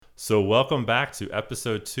So, welcome back to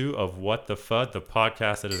episode 2 of What the FUD, the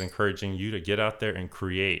podcast that is encouraging you to get out there and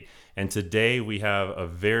create. And today we have a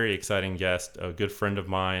very exciting guest, a good friend of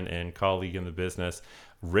mine and colleague in the business,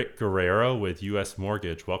 Rick Guerrero with US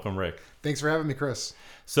Mortgage. Welcome, Rick. Thanks for having me, Chris.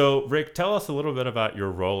 So, Rick, tell us a little bit about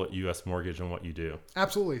your role at US Mortgage and what you do.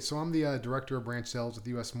 Absolutely. So I'm the director of branch sales with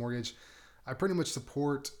US Mortgage. I pretty much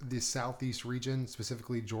support the Southeast region,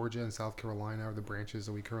 specifically Georgia and South Carolina are the branches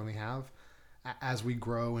that we currently have. As we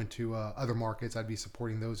grow into other markets, I'd be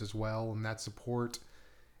supporting those as well. And that support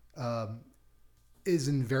is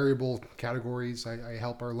in variable categories. I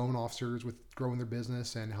help our loan officers with growing their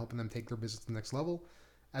business and helping them take their business to the next level,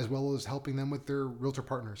 as well as helping them with their realtor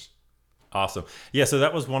partners. Awesome. Yeah, so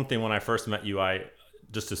that was one thing when I first met you. I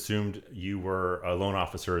just assumed you were a loan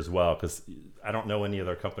officer as well, because I don't know any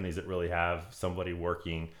other companies that really have somebody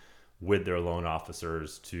working with their loan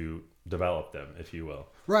officers to develop them, if you will.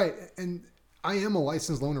 Right. And I am a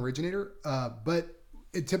licensed loan originator, but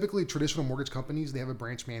typically traditional mortgage companies, they have a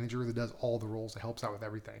branch manager that does all the roles, that helps out with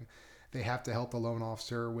everything. They have to help the loan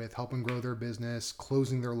officer with helping grow their business,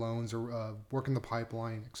 closing their loans, or working the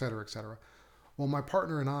pipeline, et cetera, et cetera. Well, my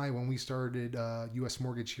partner and I, when we started US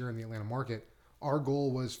Mortgage here in the Atlanta market, our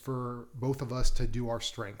goal was for both of us to do our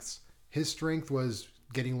strengths. His strength was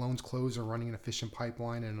getting loans closed and running an efficient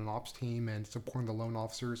pipeline and an ops team and supporting the loan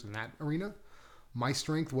officers in that arena. My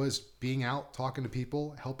strength was being out, talking to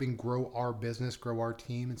people, helping grow our business, grow our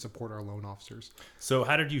team, and support our loan officers. So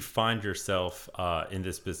how did you find yourself in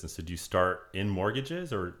this business? Did you start in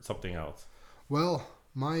mortgages or something else? Well,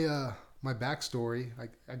 my backstory,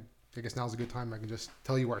 I guess now's a good time I can just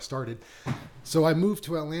tell you where I started. So I moved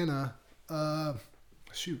to Atlanta,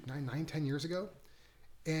 10 years ago.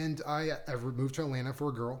 And I moved to Atlanta for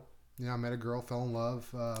a girl. You know, I met a girl, fell in love.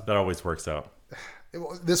 That always works out.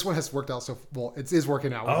 This one has worked out so well. It is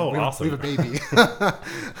working out. Oh, awesome! We have a baby.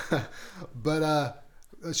 But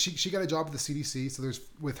she got a job at the CDC. So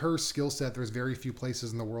with her skill set, there's very few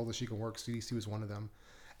places in the world that she can work. CDC was one of them.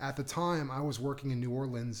 At the time, I was working in New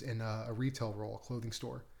Orleans in a retail role, a clothing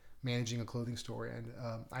store, managing a clothing store, and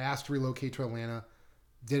I asked to relocate to Atlanta.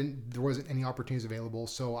 There wasn't any opportunities available,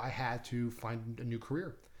 so I had to find a new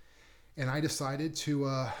career, and I decided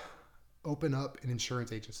to open up an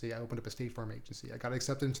insurance agency. I opened up a State Farm agency. I got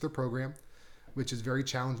accepted into their program, which is very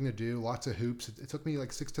challenging to do. Lots of hoops. It took me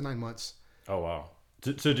like 6 to 9 months. Oh, wow.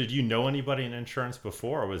 So did you know anybody in insurance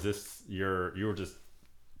before, or was this you were just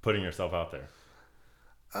putting yourself out there?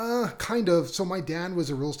 Kind of. So my dad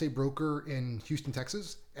was a real estate broker in Houston,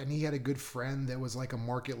 Texas, and he had a good friend that was like a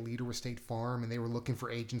market leader with State Farm, and they were looking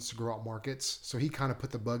for agents to grow out markets. So he kind of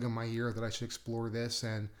put the bug in my ear that I should explore this,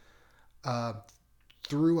 and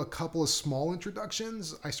through a couple of small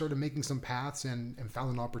introductions, I started making some paths and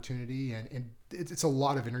found an opportunity. And it's a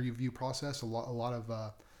lot of interview process, a lot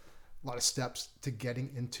of steps to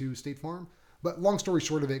getting into State Farm. But long story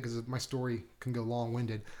short of it, because my story can go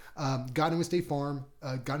long-winded, got in with State Farm,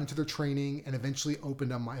 got into their training, and eventually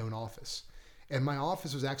opened up my own office. And my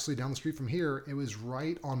office was actually down the street from here. It was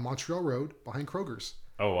right on Montreal Road behind Kroger's.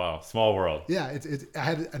 Oh, wow. Small world. Yeah, I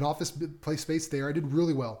had an office space there. I did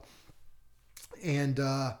really well. And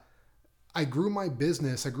I grew my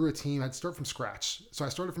business. I grew a team. I'd start from scratch. So I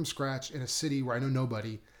started from scratch in a city where I know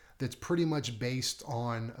nobody, that's pretty much based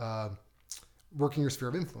on working your sphere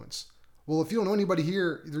of influence. Well, if you don't know anybody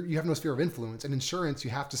here, you have no sphere of influence. And insurance, you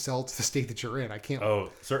have to sell to the state that you're in. I can't. Oh,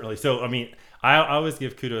 certainly. So, I mean, I always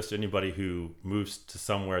give kudos to anybody who moves to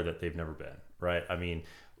somewhere that they've never been, right? I mean,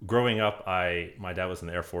 growing up, my dad was in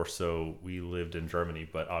the Air Force, so we lived in Germany,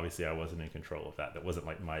 but obviously I wasn't in control of that. That wasn't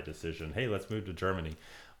like my decision. Hey, let's move to Germany.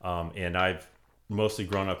 And I've mostly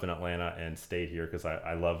grown up in Atlanta and stayed here because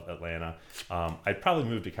I love Atlanta. I'd probably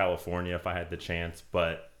move to California if I had the chance,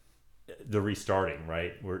 but the restarting,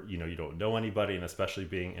 right? Where, you don't know anybody, and especially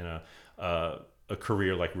being in a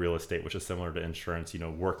career like real estate, which is similar to insurance,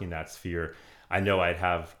 working that sphere, I know I'd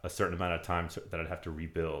have a certain amount of time that I'd have to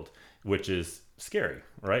rebuild, which is scary,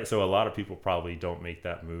 right? So a lot of people probably don't make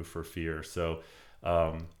that move for fear. So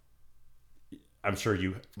I'm sure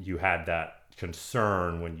you had that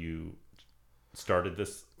concern when you started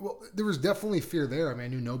this. Well, there was definitely fear there. I mean, I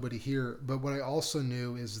knew nobody here, but what I also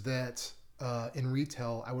knew is that in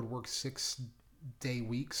retail, I would work 6-day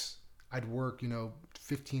weeks. I'd work,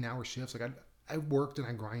 15-hour shifts. Like I worked and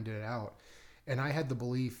I grinded it out. And I had the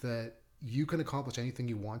belief that you can accomplish anything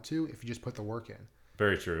you want to if you just put the work in.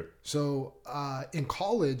 Very true. So in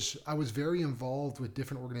college, I was very involved with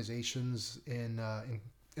different organizations in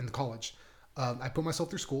the college. I put myself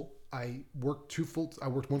through school. I worked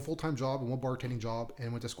one full-time job and one bartending job,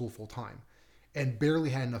 and went to school full-time, and barely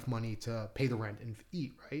had enough money to pay the rent and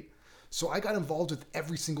eat. Right. So I got involved with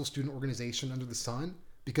every single student organization under the sun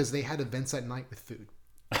because they had events at night with food.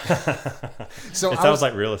 So It sounds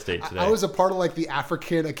like real estate today. I was a part of like the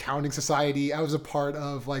African Accounting Society. I was a part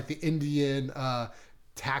of like the Indian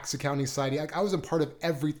Tax Accounting Society. I was a part of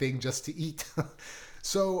everything just to eat.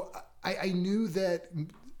 So I knew that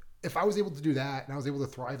if I was able to do that and I was able to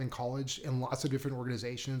thrive in college in lots of different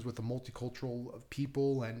organizations with a multicultural of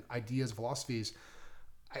people and ideas, philosophies,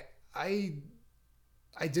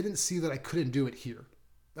 I didn't see that I couldn't do it here.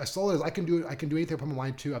 I saw it as I can do it. I can do anything I put my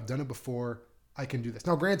mind to. I've done it before. I can do this.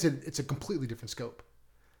 Now, granted, it's a completely different scope,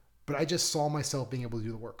 but I just saw myself being able to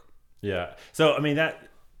do the work. Yeah. So, I mean, that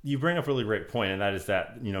you bring up a really great point, and that is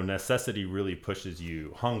that, you know, necessity really pushes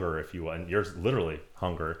you, hunger, if you will, and yours literally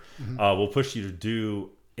hunger, will push you to do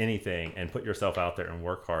anything and put yourself out there and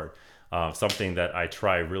work hard. Something that I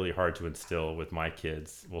try really hard to instill with my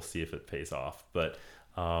kids. We'll see if it pays off, but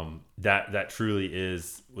that truly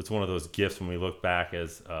is, it's one of those gifts when we look back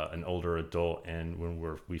as an older adult and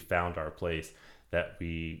when we found our place, that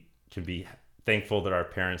we can be thankful that our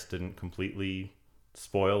parents didn't completely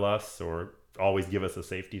spoil us or always give us a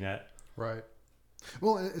safety net. Right.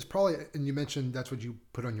 Well, it's probably, and you mentioned that's what you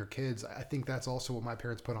put on your kids. I think that's also what my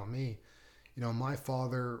parents put on me. You know, my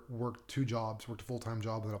father worked two jobs, worked a full-time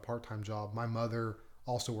job and then a part-time job. My mother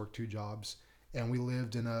also worked two jobs. And we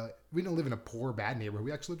didn't live in a poor, bad neighborhood.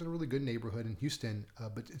 We actually lived in a really good neighborhood in Houston,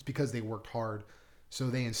 but it's because they worked hard. So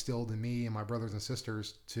they instilled in me and my brothers and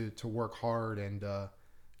sisters to work hard and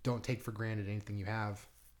don't take for granted anything you have.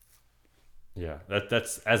 Yeah,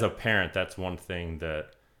 that's as a parent, that's one thing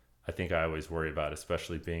that I think I always worry about,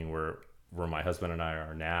 especially being where my husband and I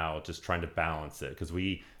are now, just trying to balance it because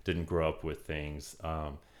we didn't grow up with things.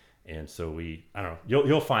 And so I don't know,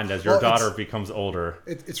 you'll find as your daughter becomes older.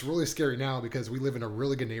 It's really scary now because we live in a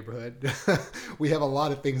really good neighborhood. We have a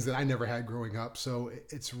lot of things that I never had growing up. So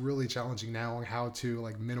it's really challenging now on how to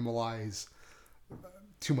like minimalize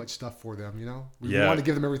too much stuff for them, you know? We want to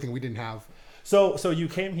give them everything we didn't have. So you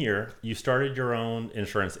came here, you started your own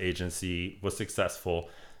insurance agency, was successful.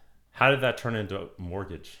 How did that turn into a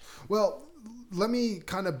mortgage? Well, let me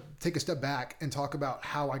kind of take a step back and talk about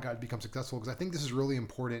how I got to become successful, because I think this is really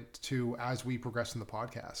important to as we progress in the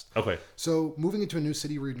podcast. Okay. So moving into a new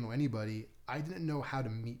city where you didn't know anybody, I didn't know how to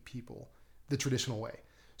meet people the traditional way.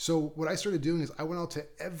 So what I started doing is I went out to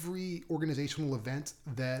every organizational event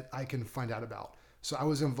that I can find out about. So I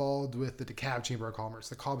was involved with the DeKalb Chamber of Commerce,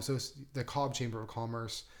 the Cobb Chamber of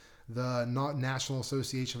Commerce, the National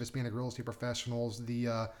Association of Hispanic Real Estate Professionals,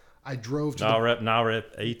 I drove to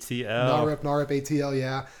NAREP ATL. NAREP ATL,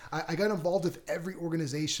 yeah. I got involved with every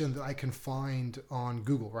organization that I can find on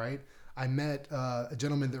Google, right? I met a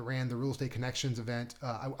gentleman that ran the Real Estate Connections event.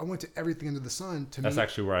 I went to everything under the sun to That's meet.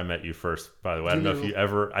 actually where I met you first, by the way. I don't know if you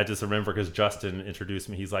ever, I just remember because Justin introduced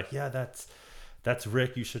me. He's like, yeah, that's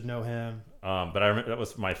Rick. You should know him. But I remember that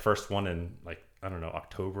was my first one in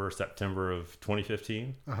October, September of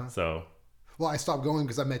 2015. So... Well, I stopped going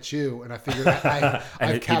because I met you, and I figured I've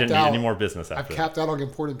capped didn't out. need any more business after I've capped out on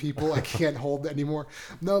important people. I can't hold anymore.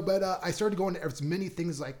 No, but I started going to as many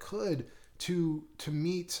things as I could to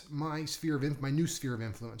meet my new sphere of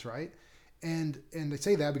influence, right? And I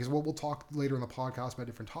say that because we'll talk later in the podcast about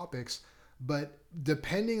different topics. But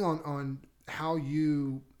depending on how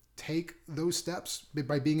you take those steps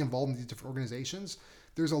by being involved in these different organizations,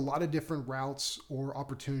 there's a lot of different routes or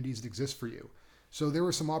opportunities that exist for you. So there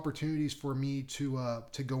were some opportunities for me to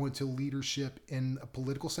go into leadership in a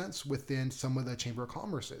political sense within some of the Chamber of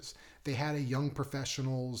Commerce's. They had a young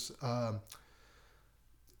professionals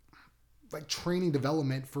like training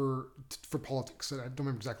development for politics. I don't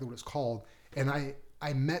remember exactly what it's called. And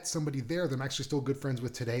I met somebody there that I'm actually still good friends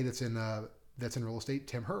with today. That's in real estate.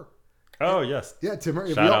 Tim Herr. Oh yes, yeah, Tim Herr.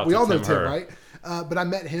 We all know Tim, right? But I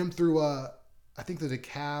met him through I think the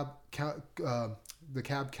DeKalb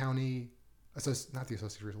County. Not the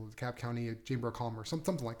Association, the DeKalb County Chamber of Commerce,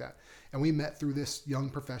 something like that. And we met through this young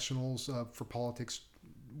professionals for politics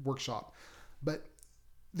workshop. But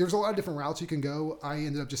there's a lot of different routes you can go. I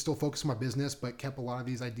ended up just still focusing on my business, but kept a lot of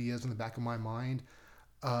these ideas in the back of my mind.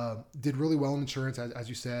 Did really well in insurance, as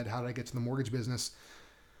you said. How did I get to the mortgage business?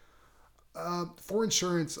 For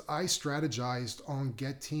insurance, I strategized on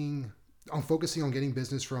focusing on getting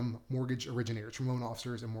business from mortgage originators, from loan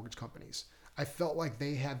officers and mortgage companies. I felt like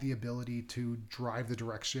they had the ability to drive the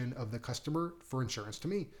direction of the customer for insurance to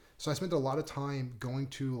me. So I spent a lot of time going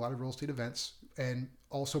to a lot of real estate events and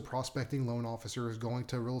also prospecting loan officers, going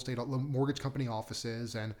to mortgage company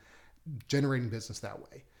offices and generating business that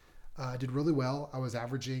way. I did really well. I was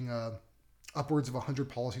averaging upwards of 100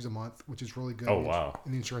 policies a month, which is really good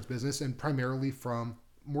in the insurance business, and primarily from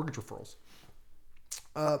mortgage referrals.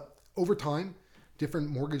 over time, different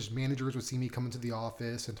mortgage managers would see me come into the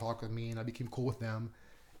office and talk with me, and I became cool with them.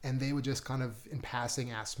 And they would just kind of, in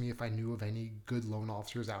passing, ask me if I knew of any good loan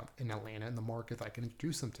officers out in Atlanta in the market that I could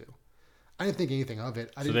introduce them to. I didn't think anything of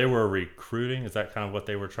it. So they were recruiting. Is that kind of what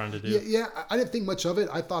they were trying to do? Yeah. I didn't think much of it.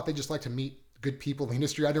 I thought they just like to meet good people in the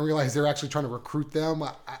industry. I didn't realize they're actually trying to recruit them.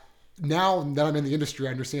 Now that I'm in the industry, I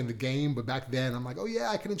understand the game. But back then, I'm like, oh yeah,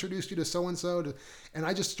 I can introduce you to so and so. And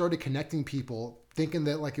I just started connecting people, thinking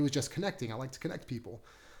that like it was just connecting. I like to connect people.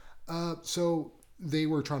 So they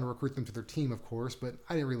were trying to recruit them to their team, of course, but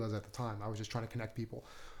I didn't realize at the time. I was just trying to connect people.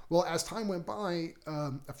 Well, as time went by,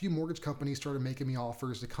 a few mortgage companies started making me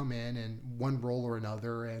offers to come in one role or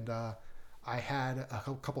another. And I had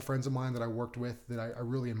a couple friends of mine that I worked with that I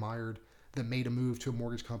really admired that made a move to a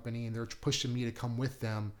mortgage company, and they're pushing me to come with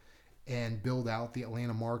them and build out the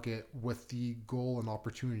Atlanta market with the goal and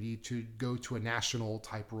opportunity to go to a national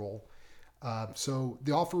type role. So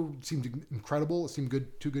the offer seemed incredible. It seemed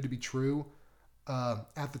too good to be true.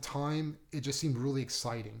 At the time, it just seemed really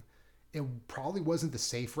exciting. It probably wasn't the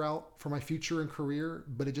safe route for my future and career,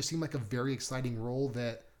 but it just seemed like a very exciting role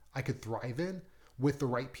that I could thrive in with the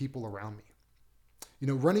right people around me.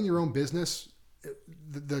 Running your own business,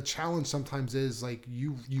 the challenge sometimes is like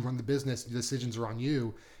you run the business, the decisions are on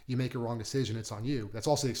you. You make a wrong decision, it's on you. That's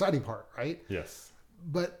also the exciting part, right? Yes.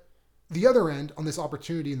 But the other end, on this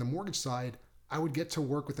opportunity in the mortgage side, I would get to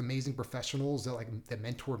work with amazing professionals that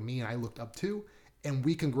mentored me and I looked up to, and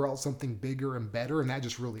we can grow out something bigger and better, and that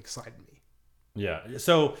just really excited me. Yeah.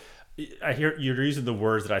 So I hear you're using the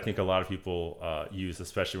words that I think a lot of people use,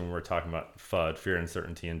 especially when we're talking about FUD, fear,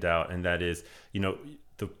 uncertainty, and doubt, and that is,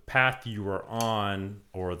 the path you were on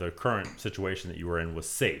or the current situation that you were in was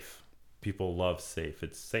safe. People love safe.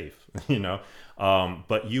 It's safe,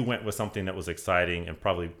 but you went with something that was exciting and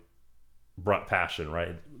probably brought passion, right?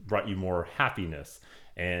 It brought you more happiness.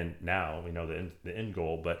 And now we know the end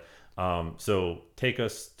goal, but so take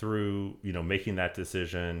us through, making that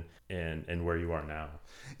decision and where you are now.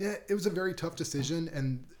 Yeah, it was a very tough decision.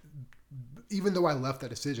 And even though I left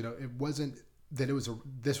that decision, it wasn't that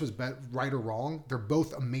this was right or wrong. They're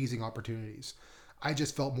both amazing opportunities. I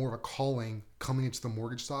just felt more of a calling coming into the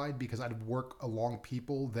mortgage side because I'd work along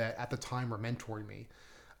people that at the time were mentoring me.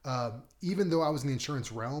 Even though I was in the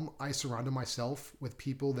insurance realm, I surrounded myself with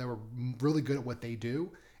people that were really good at what they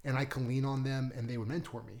do, and I could lean on them and they would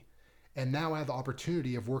mentor me. And now I have the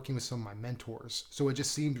opportunity of working with some of my mentors. So it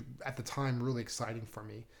just seemed at the time really exciting for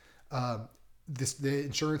me. The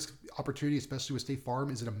insurance opportunity, especially with State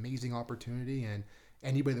Farm, is an amazing opportunity. And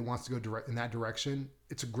anybody that wants to go direct in that direction,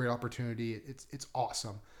 it's a great opportunity. It's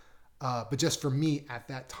awesome. But just for me at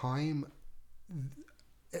that time,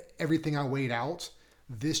 everything I weighed out,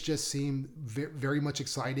 this just seemed very much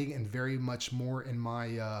exciting and very much more in my,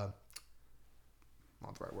 not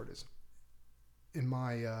the right word is, in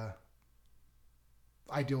my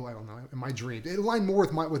ideal, I don't know, in my dream. It aligned more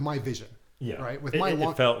with my vision. Yeah, right.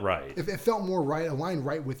 It felt right. It felt more right, aligned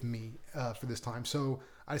right with me for this time. So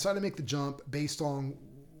I decided to make the jump based on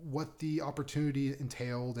what the opportunity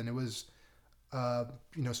entailed, and it was,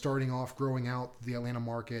 starting off, growing out the Atlanta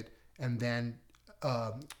market, and then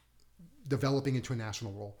developing into a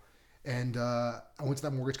national role. And I went to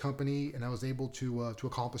that mortgage company, and I was able to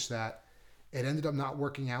accomplish that. It ended up not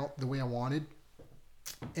working out the way I wanted,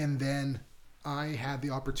 and then I had the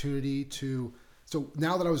opportunity to. So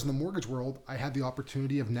now that I was in the mortgage world, I had the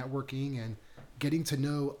opportunity of networking and getting to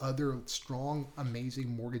know other strong,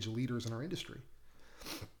 amazing mortgage leaders in our industry.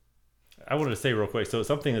 I wanted to say real quick. So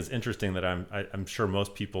something that's interesting that I'm sure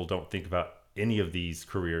most people don't think about any of these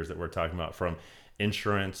careers that we're talking about, from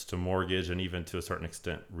insurance to mortgage and even to a certain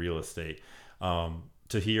extent real estate.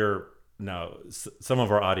 To hear now, some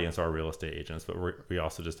of our audience are real estate agents, but we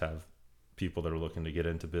also just have people that are looking to get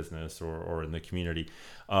into business or in the community.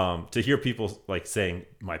 To hear people like saying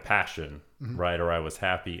my passion, mm-hmm. right, or I was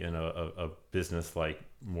happy in a business like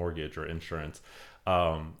mortgage or insurance.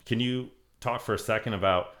 Can you talk for a second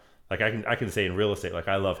about, like, I can say in real estate, like,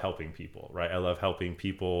 I love helping people, right? I love helping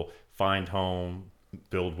people find home,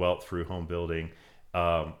 build wealth through home building.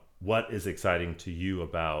 What is exciting to you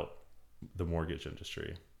about the mortgage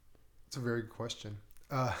industry? It's a very good question.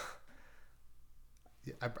 I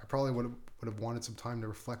probably would have wanted some time to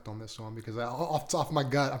reflect on this one, because off the top of my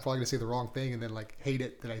gut, I'm probably going to say the wrong thing and then like hate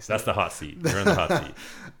it that I said. That's the hot seat. You're in the hot seat.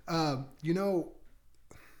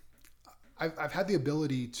 I've had the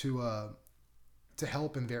ability to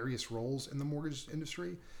help in various roles in the mortgage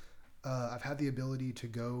industry. I've had the ability to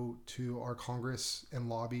go to our Congress and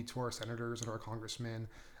lobby to our senators and our congressmen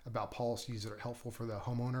about policies that are helpful for the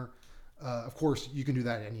homeowner. Of course, you can do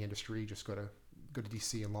that in any industry. Just go to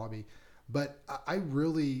DC and lobby. But I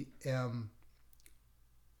really am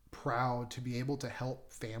proud to be able to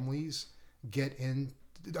help families get in,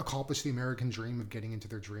 accomplish the American dream of getting into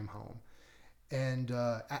their dream home. And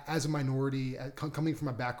as a minority, coming from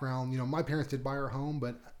a background, my parents did buy our home,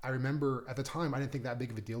 but I remember at the time I didn't think that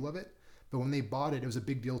big of a deal of it. But when they bought it, it was a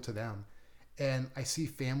big deal to them. And I see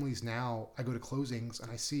families now. I go to closings and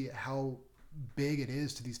I see how big it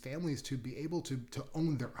is to these families to be able to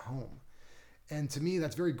own their home. And to me,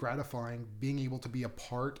 that's very gratifying, being able to be a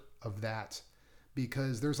part of that,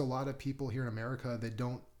 because there's a lot of people here in America that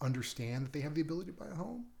don't understand that they have the ability to buy a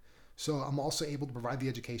home. So I'm also able to provide the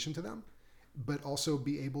education to them, but also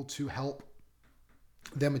be able to help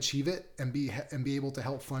them achieve it and be able to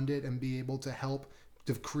help fund it and be able to help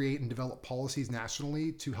to create and develop policies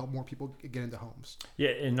nationally to help more people get into homes. Yeah,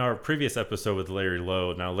 in our previous episode with Larry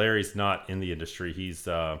Lowe, now Larry's not in the industry. He's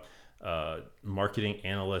marketing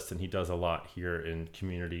analyst, and he does a lot here in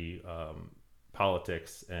community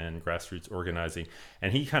politics and grassroots organizing.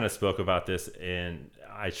 And he kind of spoke about this, and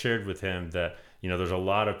I shared with him that there's a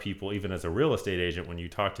lot of people, even as a real estate agent, when you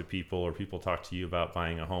talk to people or people talk to you about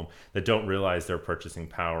buying a home, that don't realize their purchasing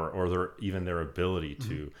power or their ability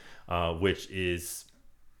to, which is,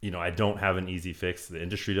 I don't have an easy fix. The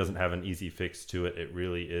industry doesn't have an easy fix to it. It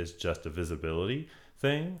really is just a visibility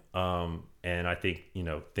thing. And I think,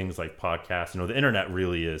 things like podcasts, the internet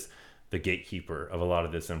really is the gatekeeper of a lot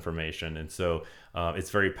of this information. And so it's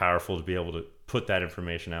very powerful to be able to put that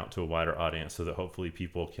information out to a wider audience so that hopefully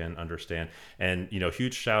people can understand. And,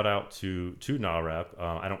 huge shout out to NAREP.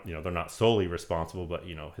 I don't, they're not solely responsible, but,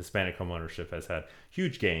 Hispanic homeownership has had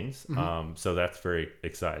huge gains. So that's very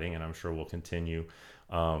exciting, and I'm sure we'll continue.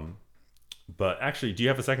 But actually, do you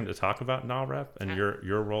have a second to talk about NAREP and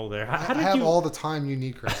your role there? How did I have all the time you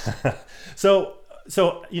need, Chris. So,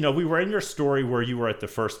 we were in your story where you were at the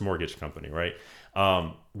first mortgage company, right?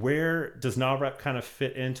 Where does NAREP kind of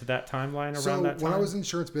fit into that timeline around that time? When I was in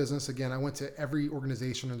insurance business, again, I went to every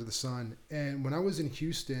organization under the sun. And when I was in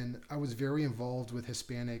Houston, I was very involved with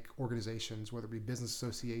Hispanic organizations, whether it be business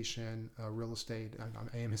association, real estate.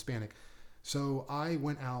 I am Hispanic. So I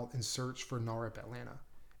went out and searched for NAREP Atlanta.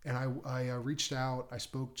 And I reached out. I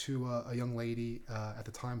spoke to a young lady at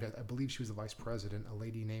the time. I believe she was the vice president, a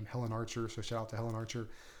lady named Helen Archer. So shout out to Helen Archer.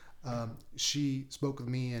 She spoke with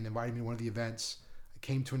me and invited me to one of the events. I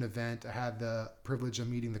came to an event. I had the privilege of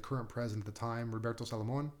meeting the current president at the time, Roberto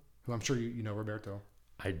Salomon, who I'm sure you know Roberto.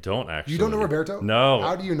 I don't actually. You don't know Roberto? No.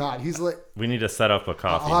 How do you not? He's like. We need to set up a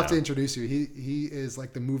coffee. I'll have to introduce you. He is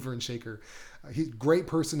like the mover and shaker. He's a great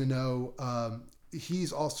person to know.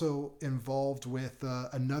 He's also involved with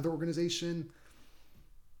another organization.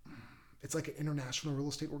 It's like an international real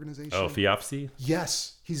estate organization. Oh, FIOPSI?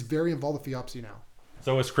 Yes. He's very involved with FIOPSI now.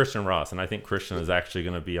 So is Christian Ross, and I think Christian is actually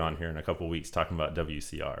going to be on here in a couple of weeks talking about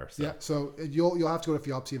WCR. So. Yeah, so you'll have to go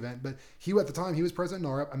to a FIOPSI event. But at the time, he was president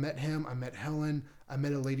of NAREP. I met him. I met Helen. I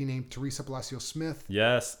met a lady named Teresa Palacios Smith.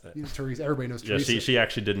 Yes. Teresa. Everybody knows Teresa. Yeah, she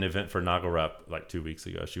actually did an event for NAGOREP like 2 weeks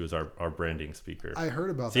ago. She was our branding speaker. I heard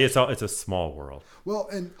about that. See, it's a small world. Well,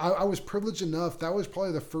 and I was privileged enough. That was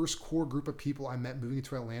probably the first core group of people I met moving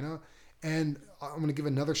to Atlanta. And I'm going to give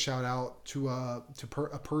another shout out to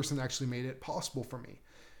a person that actually made it possible for me.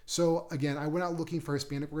 So again, I went out looking for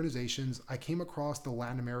Hispanic organizations. I came across the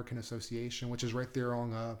Latin American Association, which is right there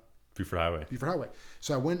on Buford Highway.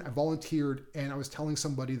 So I volunteered, and I was telling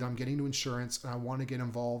somebody that I'm getting into insurance and I want to get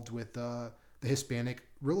involved with the Hispanic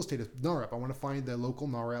real estate NAREP. I want to find the local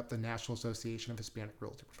NAREP, the National Association of Hispanic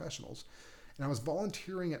Real Estate Professionals. And I was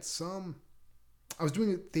volunteering at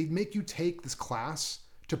they make you take this class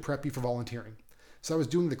to prep you for volunteering. So I was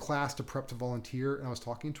doing the class to prep to volunteer, and I was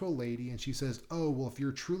talking to a lady, and she says, "Oh, well, if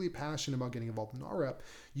you're truly passionate about getting involved in NAREP,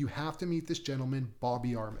 you have to meet this gentleman,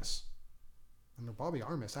 Bobby Armis." I'm like, Bobby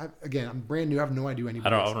Armis? I'm brand new. I have no idea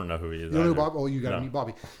anybody. I don't know who he is. You don't know Bobby? Oh, you got to meet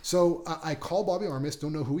Bobby. So I call Bobby Armis,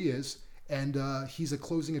 don't know who he is, and he's a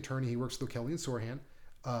closing attorney. He works for Kelly and Sorhan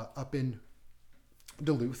up in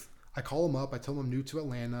Duluth. I call him up. I tell him I'm new to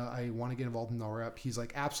Atlanta. I want to get involved in NAREP. He's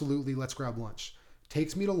like, absolutely, let's grab lunch.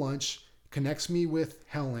 Takes me to lunch. Connects me with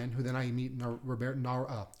Helen, who then I meet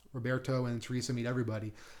Roberto and Teresa, meet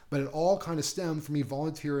everybody. But it all kind of stemmed from me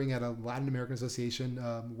volunteering at a Latin American Association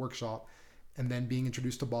workshop, and then being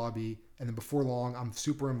introduced to Bobby. And then before long, I'm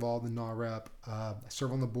super involved in NAREP. I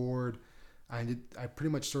serve on the board. I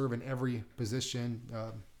pretty much serve in every position.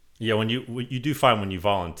 Yeah, when you do find when you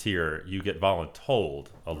volunteer, you get voluntold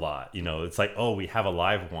a lot. It's like, oh, we have a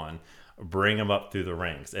live one. Bring them up through the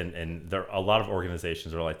ranks, and there a lot of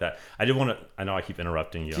organizations are like that. I know I keep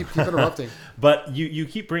interrupting you. Keep interrupting. But you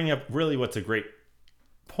keep bringing up really what's a great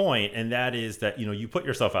point, and that is that, you put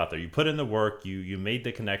yourself out there, you put in the work, you made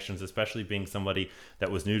the connections, especially being somebody that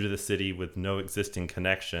was new to the city with no existing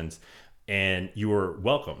connections, and you were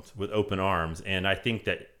welcomed with open arms. And I think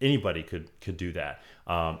that anybody could do that.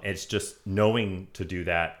 It's just knowing to do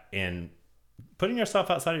that and putting yourself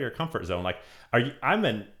outside of your comfort zone. Like, I'm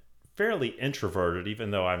a fairly introverted,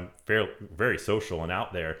 even though I'm very social and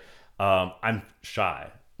out there. I'm shy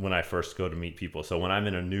when I first go to meet people. So when I'm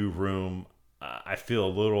in a new room, I feel a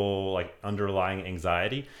little like underlying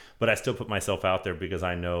anxiety, but I still put myself out there because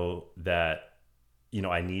I know that,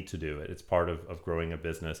 I need to do it. It's part of growing a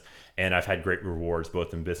business. And I've had great rewards,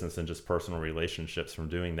 both in business and just personal relationships from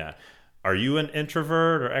doing that. Are you an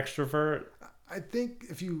introvert or extrovert? I think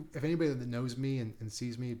if anybody that knows me and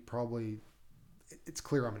sees me, probably it's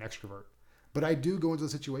clear I'm an extrovert. But I do go into the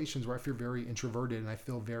situations where I feel very introverted and I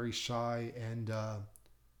feel very shy and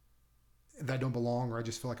that I don't belong, or I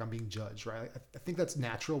just feel like I'm being judged, right? I think that's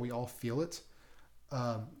natural. We all feel it.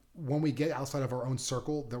 When we get outside of our own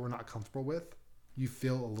circle that we're not comfortable with, you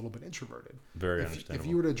feel a little bit introverted. Very understandable. If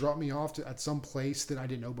you were to drop me off at some place that I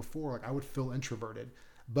didn't know before, like I would feel introverted.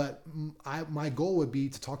 But my goal would be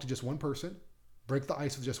to talk to just one person, break the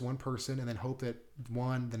ice with just one person, and then hope that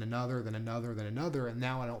one, then another, then another, then another, and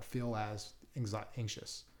now I don't feel as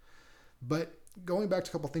anxious. But going back to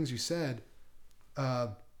a couple of things you said,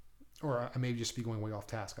 or I may just be going way off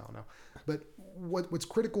task, I don't know. But what's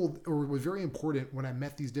critical, or was very important when I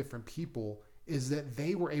met these different people, is that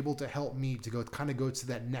they were able to help me to go to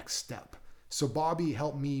that next step. So Bobby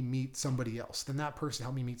helped me meet somebody else. Then that person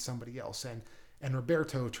helped me meet somebody else. And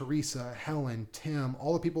Roberto, Teresa, Helen, Tim,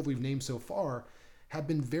 all the people we've named so far have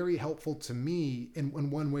been very helpful to me in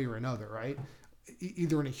one way or another, right?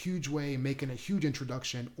 Either in a huge way, making a huge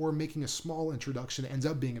introduction, or making a small introduction that ends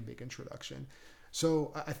up being a big introduction.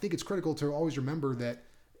 So I think it's critical to always remember that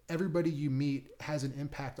everybody you meet has an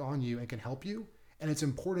impact on you and can help you. And it's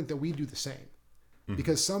important that we do the same. Mm-hmm.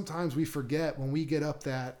 Because sometimes we forget when we get up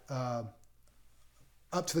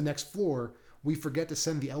up to the next floor, we forget to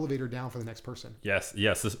send the elevator down for the next person. Yes.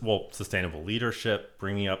 Well, sustainable leadership,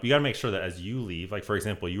 bringing up, you got to make sure that as you leave, like for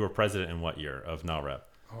example, you were president in what year of NAREP?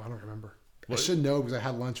 Oh, I don't remember. What? I should know because I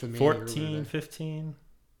had lunch with me. 14, 15?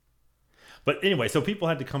 But anyway, so people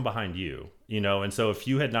had to come behind you, and so if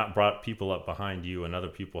you had not brought people up behind you and other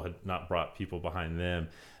people had not brought people behind them,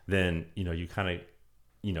 then, you kind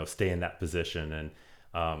of, stay in that position.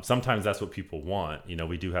 And sometimes that's what people want.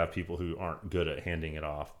 We do have people who aren't good at handing it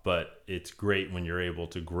off, but it's great when you're able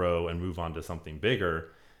to grow and move on to something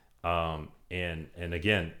bigger. And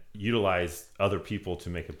again, utilize other people to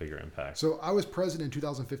make a bigger impact. So I was president in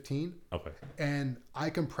 2015. Okay. And I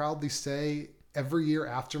can proudly say every year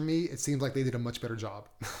after me, it seems like they did a much better job.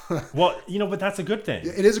 Well, but that's a good thing.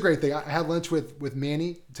 It is a great thing. I had lunch with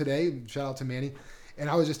Manny today. Shout out to Manny. And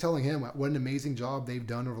I was just telling him what an amazing job they've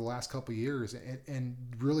done over the last couple of years and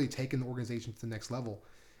really taken the organization to the next level.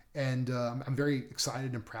 And I'm very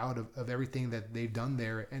excited and proud of everything that they've done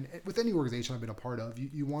there. And with any organization I've been a part of,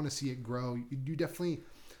 you want to see it grow. You definitely,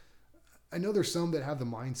 I know there's some that have the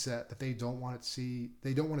mindset that they don't want to see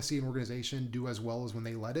an organization do as well as when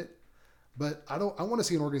they let it. But I want to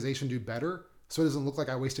see an organization do better so it doesn't look like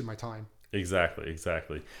I wasted my time.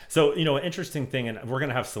 Exactly. So, an interesting thing, and we're going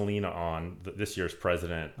to have Selena on, this year's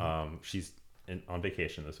president. She's on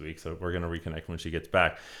vacation this week, so we're going to reconnect when she gets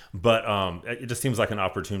back. But it just seems like an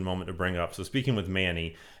opportune moment to bring up. So speaking with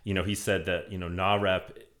Manny, he said that,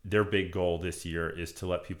 NAREP, their big goal this year is to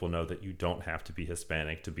let people know that you don't have to be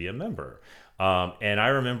Hispanic to be a member. And I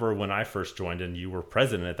remember when I first joined, and you were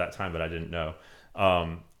president at that time, but I didn't know.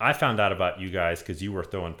 I found out about you guys because you were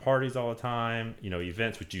throwing parties all the time,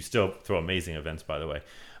 events, which you still throw amazing events, by the way.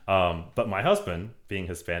 But my husband, being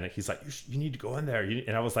Hispanic, he's like, you need to go in there.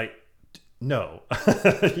 And I was like, no.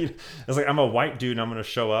 I was like, I'm a white dude and I'm going to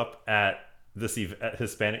show up at this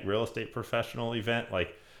Hispanic real estate professional event.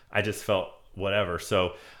 Like, I just felt whatever.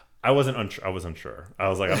 So I was unsure. I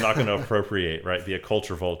was like, I'm not going to appropriate, right? Be a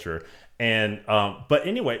culture vulture. And, but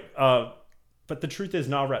anyway, but the truth is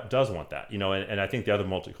NAREP does want that, and I think the other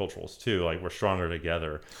multiculturals too, like we're stronger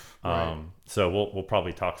together. Right. So we'll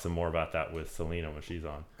probably talk some more about that with Selena when she's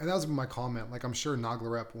on. And that was my comment. Like, I'm sure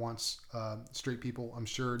NAREP wants straight people. I'm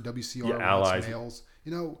sure WCR wants allies. Males.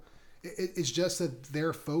 It's just that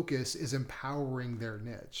their focus is empowering their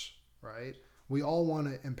niche, right? We all want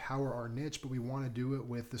to empower our niche, but we want to do it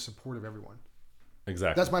with the support of everyone.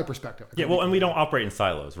 Exactly. That's my perspective. Yeah. Well, and we don't operate in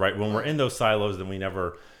silos, right? When we're in those silos, then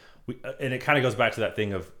and it kind of goes back to that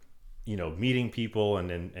thing of, meeting people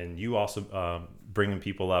and you also bringing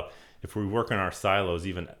people up. If we work in our silos,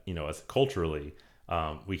 even, as culturally,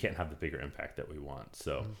 we can't have the bigger impact that we want.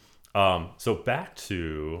 So So back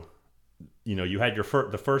to, you had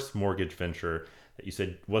the first mortgage venture that you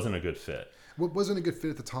said wasn't a good fit. What wasn't a good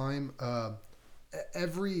fit at the time,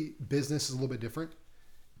 every business is a little bit different.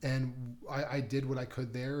 And I did what I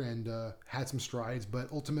could there and had some strides, but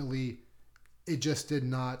ultimately it just did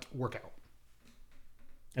not work out.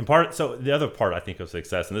 So the other part I think of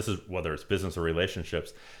success, and this is whether it's business or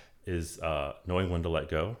relationships, is knowing when to let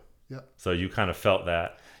go. Yeah. So you kind of felt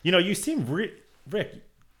that. You seem Rick.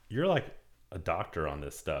 You're like a doctor on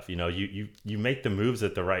this stuff. You make the moves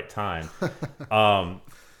at the right time.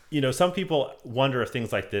 Some people wonder if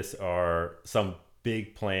things like this are some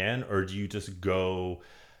big plan, or do you just go,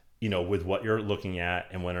 with what you're looking at,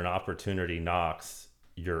 and when an opportunity knocks,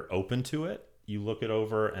 you're open to it. You look it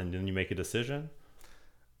over, and then you make a decision.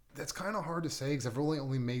 That's kind of hard to say because I've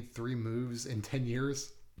only made 3 moves in 10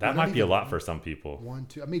 years. That might be a lot for some people. 1,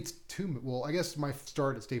 2. I made 2. Well, I guess my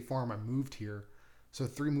start at State Farm, I moved here. So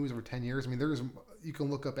 3 moves over 10 years. I mean, you can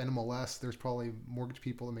look up NMLS. There's probably mortgage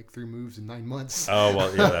people that make 3 moves in 9 months. Oh,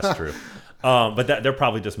 well, yeah, that's true. But they're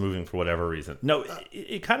probably just moving for whatever reason. No,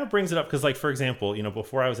 it kind of brings it up because, like, for example,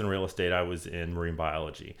 before I was in real estate, I was in marine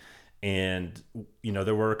biology. And,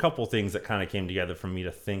 there were a couple things that kind of came together for me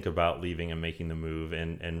to think about leaving and making the move.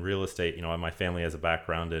 And real estate, my family has a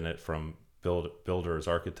background in it from builders,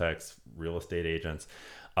 architects, real estate agents.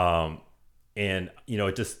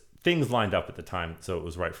 It just, things lined up at the time. So it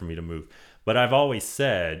was right for me to move. But I've always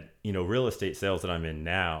said, real estate sales that I'm in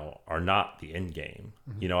now are not the end game.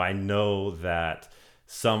 Mm-hmm. I know that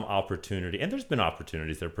some opportunity, and there's been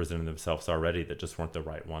opportunities that are presenting themselves already that just weren't the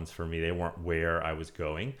right ones for me. They weren't where I was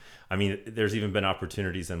going. I mean, there's even been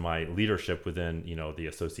opportunities in my leadership within, the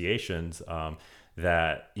associations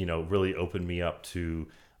that, really opened me up to,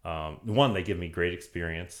 one, they give me great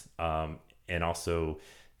experience. And also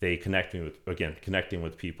they connecting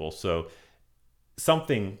with people. So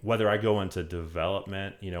something, whether I go into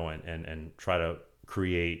development, and try to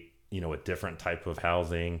create, a different type of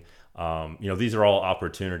housing, these are all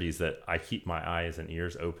opportunities that I keep my eyes and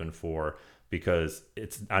ears open for, because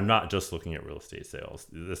I'm not just looking at real estate sales.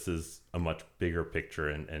 This is a much bigger picture.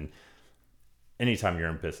 And anytime you're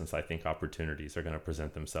in business, I think opportunities are going to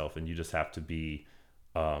present themselves, and you just have to be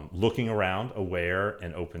looking around, aware,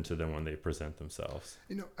 and open to them when they present themselves.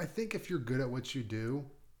 I think if you're good at what you do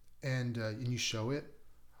and you show it,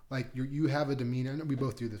 like you have a demeanor, and we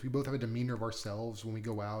both do this. We both have a demeanor of ourselves when we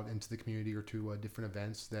go out into the community or to different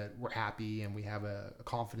events, that we're happy and we have a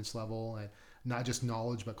confidence level, and not just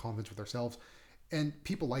knowledge, but confidence with ourselves. And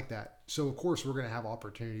people like that. So of course we're going to have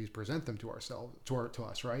opportunities present them to ourselves, to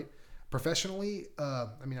us, right? Professionally,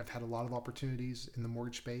 I've had a lot of opportunities in the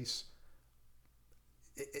mortgage space.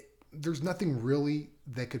 There's nothing really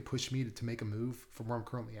that could push me to make a move from where I'm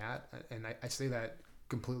currently at. And I say that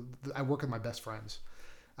completely. I work with my best friends.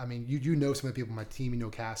 I mean, you know some of the people on my team. You know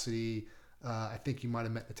Cassidy. I think you might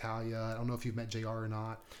have met Natalia. I don't know if you've met JR or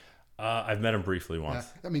not. I've met him briefly once.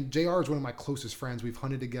 Yeah. I mean, JR is one of my closest friends. We've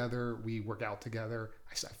hunted together. We work out together.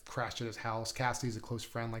 I've crashed at his house. Cassidy's a close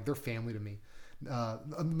friend. Like, they're family to me.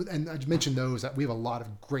 And I mentioned those. That we have a lot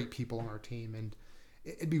of great people on our team. And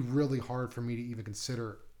it'd be really hard for me to even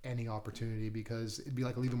consider any opportunity, because it'd be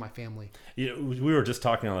like leaving my family. We were just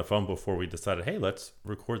talking on the phone before we decided, hey, let's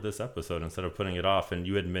record this episode instead of putting it off. And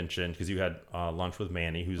you had mentioned, because you had lunch with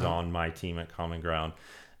Manny, who's on my team at Common Ground.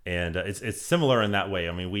 And it's similar in that way.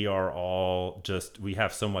 I mean, we are all we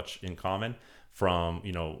have so much in common from,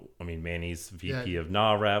 Manny's VP of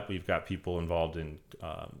NAREP. We've got people involved in,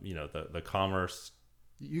 the commerce.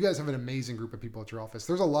 You guys have an amazing group of people at your office.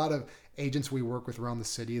 There's a lot of agents we work with around the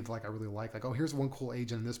city that I really like. Like, oh, here's one cool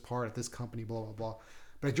agent in this part at this company, blah, blah, blah.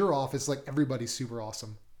 But at your office, like, everybody's super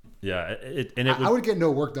awesome. Yeah. I would get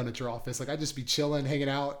no work done at your office. Like, I'd just be chilling, hanging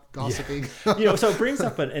out, gossiping. Yeah. So it brings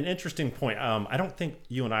up an interesting point. I don't think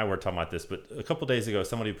you and I were talking about this, but a couple of days ago,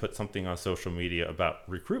 somebody put something on social media about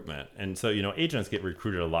recruitment. And so, agents get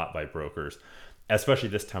recruited a lot by brokers, especially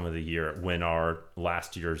this time of the year when our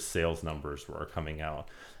last year's sales numbers were coming out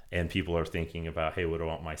and people are thinking about, hey, what do I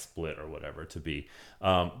want my split or whatever to be?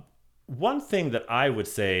 One thing that I would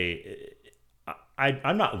say,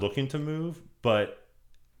 I'm not looking to move, but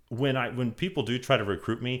when people do try to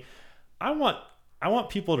recruit me, I want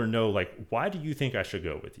people to know, like, why do you think I should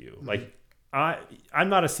go with you? Mm-hmm. Like, I'm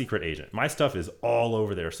not a secret agent. My stuff is all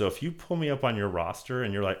over there. So if you pull me up on your roster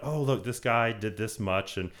and you're like, oh, look, this guy did this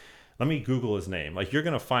much, and let me Google his name. Like, you're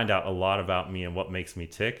going to find out a lot about me and what makes me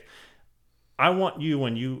tick. I want you,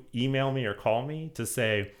 when you email me or call me, to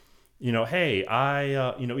say, hey,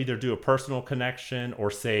 I, either do a personal connection or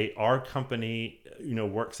say our company,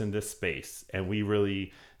 works in this space and we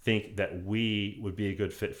really think that we would be a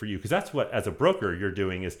good fit for you. Because that's what, as a broker, you're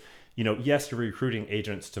doing is yes, you're recruiting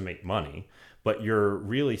agents to make money, but you're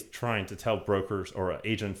really trying to tell brokers or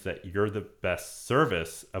agents that you're the best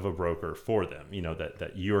service of a broker for them,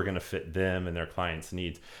 that you're going to fit them and their clients'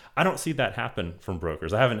 needs. I don't see that happen from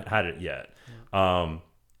brokers. I haven't had it yet.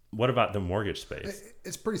 What about the mortgage space?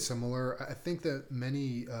 It's pretty similar. I think that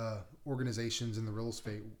many organizations in the real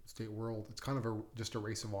estate world, it's kind of just a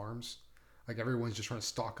race of arms. Like everyone's just trying to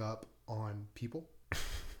stock up on people,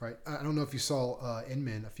 right? I don't know if you saw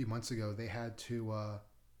Inman a few months ago. They had to, I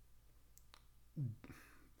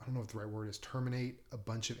don't know what the right word is, terminate a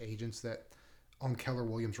bunch of agents that on Keller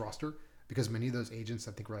Williams roster, because many of those agents,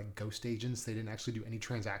 I think, were like ghost agents. They didn't actually do any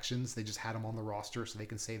transactions. They just had them on the roster so they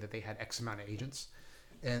can say that they had X amount of agents.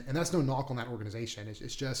 And that's no knock on that organization.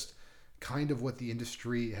 It's just kind of what the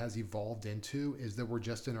industry has evolved into, is that we're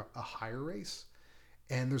just in a hire race.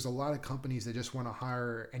 And there's a lot of companies that just want to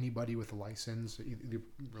hire anybody with a license, either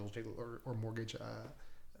real estate or mortgage.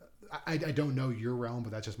 I don't know your realm,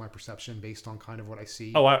 but that's just my perception based on kind of what I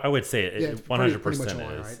see. Oh, I would say it 100% pretty much is.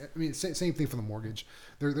 aligned, right? I mean, same thing for the mortgage.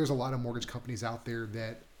 There's a lot of mortgage companies out there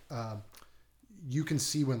that you can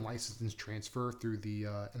see when licenses transfer through the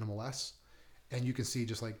NMLS. And you can see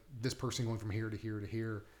just like this person going from here to here to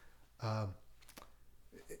here.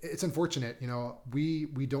 It's unfortunate,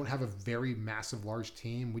 we don't have a very massive, large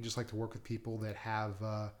team. We just like to work with people that have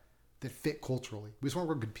that fit culturally. We just want to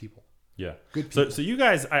work with good people. Yeah. Good people. So you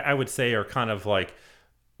guys, I would say, are kind of like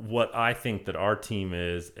what I think that our team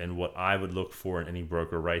is and what I would look for in any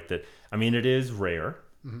broker, right? That, I mean, it is rare.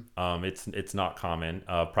 Mm-hmm. It's not common,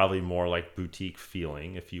 probably more like boutique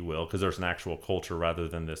feeling, if you will, because there's an actual culture rather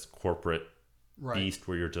than this corporate beast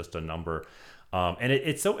where you're just a number. And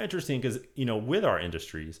it's so interesting because, with our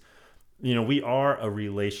industries, we are a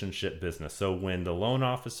relationship business. So when the loan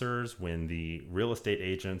officers, when the real estate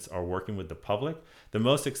agents are working with the public, the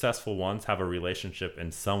most successful ones have a relationship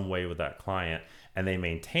in some way with that client and they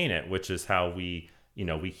maintain it, which is how we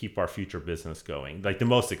keep our future business going. Like the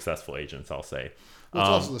most successful agents, I'll say. Well, it's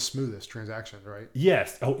also the smoothest transaction, right?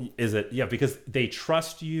 Yes. Oh, is it? Yeah, because they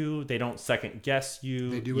trust you. They don't second guess you.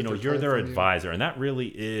 They do you're their advisor. And that really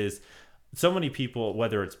is so many people,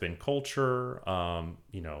 whether it's been culture,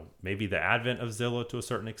 maybe the advent of Zillow to a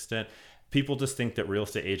certain extent, people just think that real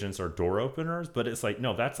estate agents are door openers, but it's like,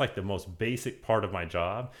 no, that's like the most basic part of my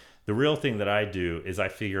job. The real thing that I do is I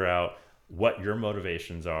figure out what your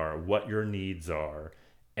motivations are, what your needs are,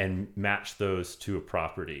 and match those to a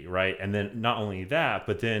property, right? And then not only that,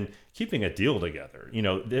 but then keeping a deal together.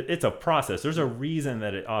 It's a process. There's a reason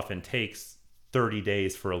that it often takes 30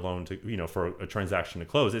 days for a loan to, for a transaction to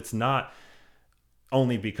close. It's not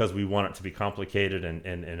only because we want it to be complicated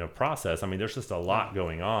and a process. I mean, there's just a lot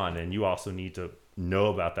going on, and you also need to know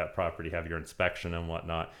about that property, have your inspection and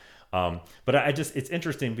whatnot. But it's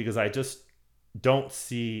interesting because I just don't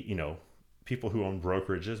see, people who own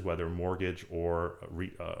brokerages, whether mortgage or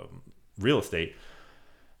real estate,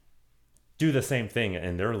 do the same thing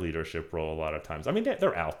in their leadership role a lot of times. I mean,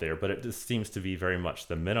 they're out there, but it just seems to be very much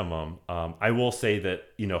the minimum. I will say that,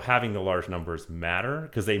 having the large numbers matter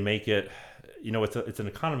because they make it, it's an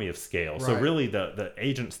economy of scale. Right. So really the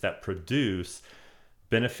agents that produce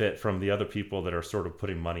benefit from the other people that are sort of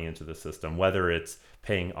putting money into the system, whether it's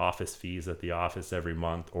paying office fees at the office every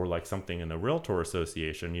month or like something in the realtor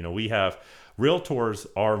association. We have realtors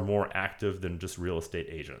are more active than just real estate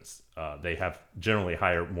agents. They have generally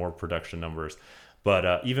higher, more production numbers.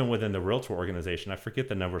 But even within the realtor organization, I forget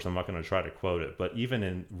the numbers. I'm not going to try to quote it. But even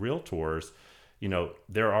in realtors,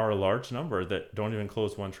 there are a large number that don't even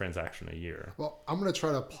close one transaction a year. Well, I'm going to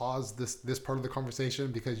try to pause this part of the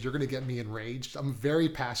conversation because you're going to get me enraged. I'm very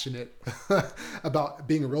passionate about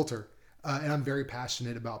being a realtor. And I'm very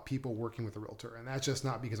passionate about people working with a realtor. And that's just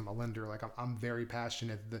not because I'm a lender. Like I'm very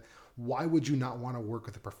passionate. Why would you not want to work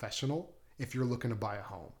with a professional if you're looking to buy a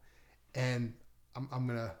home? And I'm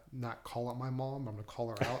going to not call out my mom. I'm going to call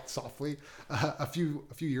her out softly. A few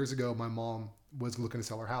years ago, my mom was looking to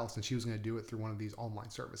sell her house and she was going to do it through one of these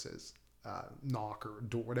online services, Knock or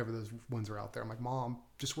Door, whatever those ones are out there. I'm like, Mom,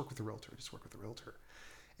 just work with a realtor. Just work with a realtor.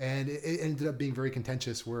 And it ended up being very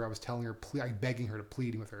contentious where I was telling her, begging her to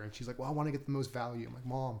pleading with her. And she's like, well, I want to get the most value. I'm like,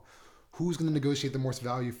 Mom, who's going to negotiate the most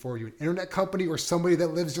value for you? An internet company or somebody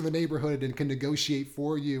that lives in the neighborhood and can negotiate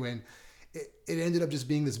for you? And it ended up just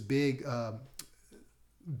being this big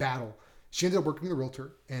battle. She ended up working with a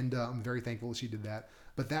realtor, and I'm very thankful that she did that.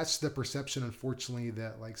 But that's the perception, unfortunately,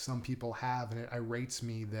 that like some people have, and it irates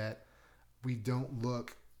me that we don't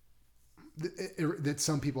look that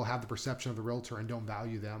some people have the perception of the realtor and don't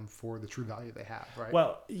value them for the true value they have, right?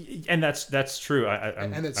 Well, and that's true.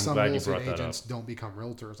 And that I'm some glad real you estate brought that up. agents don't become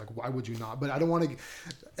realtors. Like, why would you not? But I don't want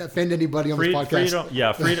to offend anybody on this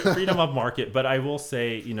podcast. Freedom of market. But I will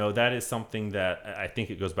say, that is something that I think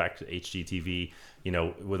it goes back to HGTV.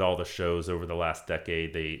 With all the shows over the last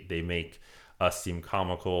decade, they make us seem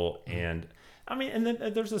comical, and I mean, and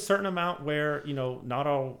then there's a certain amount where not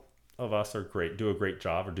all of us do a great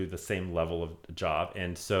job or do the same level of job,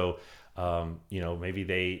 and so maybe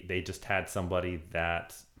they just had somebody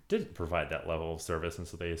that didn't provide that level of service, and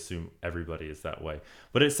so they assume everybody is that way.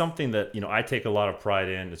 But it's something that I take a lot of pride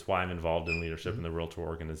in. It's why I'm involved in leadership in the realtor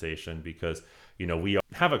organization, because we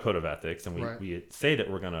have a code of ethics, and we say that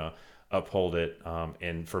we're going to uphold it.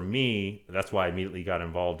 And for me, that's why I immediately got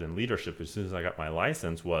involved in leadership as soon as I got my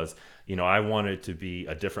license. Was I wanted to be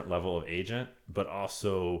a different level of agent, but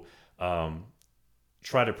also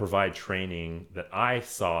try to provide training that I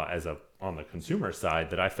saw on the consumer side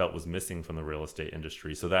that I felt was missing from the real estate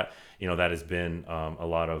industry. So that that has been a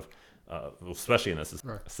lot of especially in the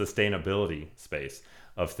sustainability space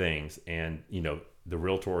of things, and the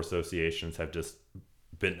realtor associations have just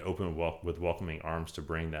been open with welcoming arms to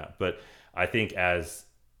bring that. But I think as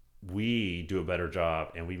we do a better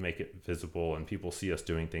job and we make it visible and people see us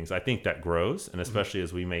doing things, I think that grows, and especially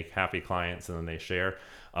as we make happy clients and then they share.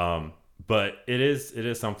 But it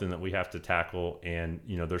is something that we have to tackle, and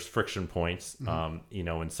there's friction points,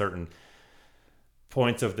 in certain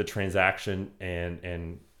points of the transaction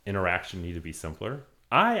and interaction need to be simpler.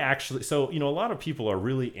 So a lot of people are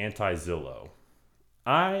really anti-Zillow.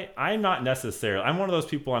 I'm not necessarily. I'm one of those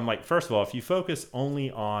people. I'm like, first of all, if you focus only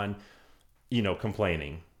on,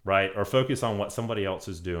 complaining, right, or focus on what somebody else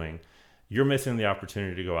is doing, you're missing the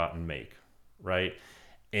opportunity to go out and make, right.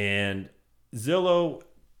 And Zillow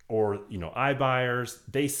or iBuyers,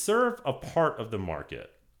 they serve a part of the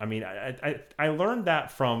market. I mean, I learned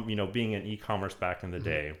that from being in e-commerce back in the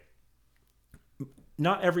day.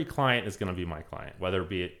 Not every client is going to be my client, whether it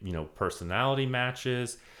be personality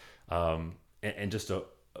matches. And just a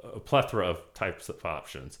plethora of types of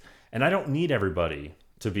options. And I don't need everybody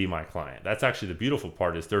to be my client. That's actually the beautiful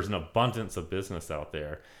part, is there's an abundance of business out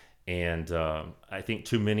there. And I think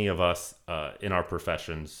too many of us in our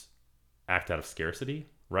professions act out of scarcity,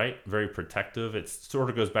 right? Very protective. It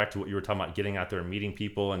sort of goes back to what you were talking about, getting out there and meeting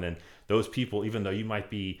people. And then those people, even though you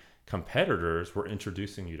might be competitors, we're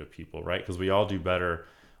introducing you to people, right? Because we all do better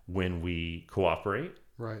when we cooperate.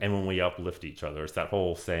 Right. And when we uplift each other. It's that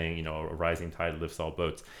whole saying, a rising tide lifts all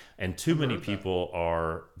boats. And too many people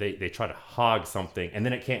they try to hog something, and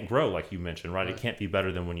then it can't grow, like you mentioned, right? It can't be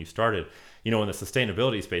better than when you started. And the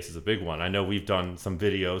sustainability space is a big one. I know we've done some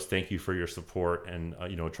videos. Thank you for your support and,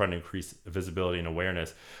 trying to increase visibility and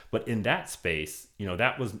awareness. But in that space,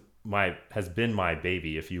 that has been my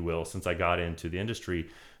baby, if you will, since I got into the industry,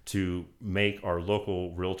 to make our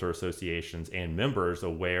local realtor associations and members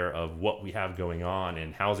aware of what we have going on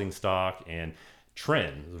in housing stock and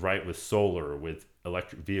trends, right? With solar, with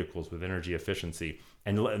electric vehicles, with energy efficiency,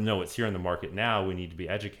 and let them know it's here in the market now. We need to be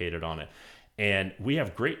educated on it. And we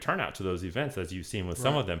have great turnout to those events, as you've seen with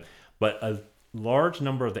some of them. But a large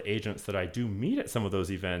number of the agents that I do meet at some of those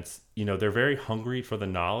events, they're very hungry for the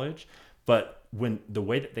knowledge, but when the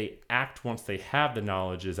way that they act once they have the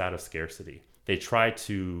knowledge is out of scarcity. They try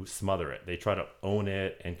to smother it. They try to own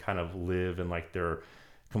it and kind of live and like they're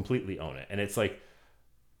completely own it. And it's like,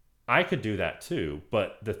 I could do that too.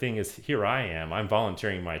 But the thing is, here I am. I'm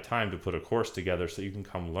volunteering my time to put a course together so you can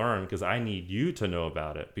come learn, because I need you to know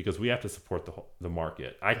about it, because we have to support the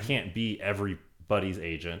market. I can't be everybody's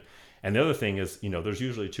agent. And the other thing is, there's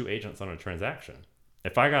usually 2 agents on a transaction.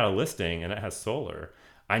 If I got a listing and it has solar,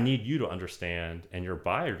 I need you to understand and your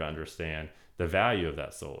buyer to understand the value of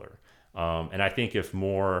that solar. And I think if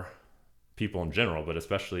more people in general, but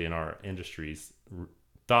especially in our industries,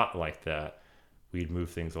 thought like that, we'd move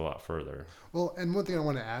things a lot further. Well, and one thing I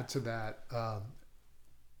want to add to that,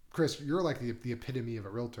 Chris, you're like the epitome of a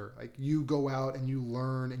realtor. Like, you go out and you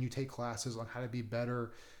learn and you take classes on how to be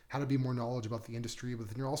better, how to be more knowledgeable about the industry, but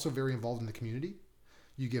then you're also very involved in the community.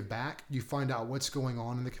 You give back, you find out what's going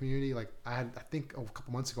on in the community. Like I think a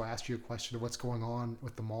couple months ago, I asked you a question of what's going on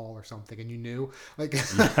with the mall or something, and you knew, like,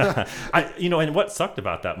 and what sucked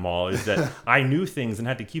about that mall is that I knew things and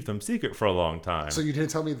had to keep them secret for a long time. So you didn't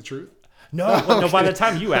tell me the truth? No, well, no. By the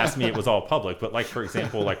time you asked me, it was all public. But like, for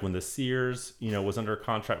example, like when the Sears, was under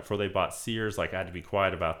contract before they bought Sears, like I had to be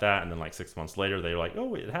quiet about that. And then like 6 months later, they were like,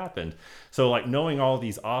 oh, it happened. So like knowing all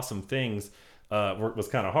these awesome things, was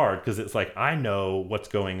kind of hard because it's like I know what's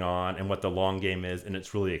going on and what the long game is, and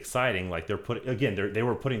it's really exciting. Like they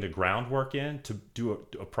were putting the groundwork in to do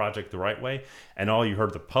a project the right way, and all you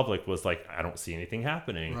heard the public was like, I don't see anything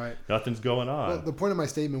happening. Right. Nothing's going on. Well, the point of my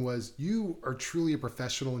statement was you are truly a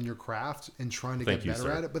professional in your craft and trying to get better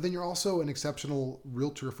at it, but then you're also an exceptional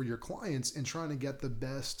realtor for your clients and trying to get the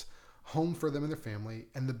best home for them and their family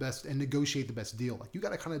and negotiate the best deal. Like you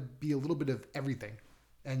got to kind of be a little bit of everything.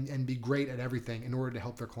 And be great at everything in order to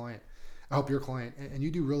help your client, and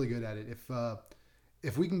you do really good at it.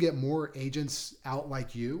 If we can get more agents out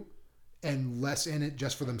like you, and less in it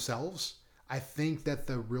just for themselves, I think that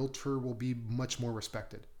the realtor will be much more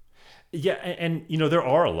respected. Yeah, and there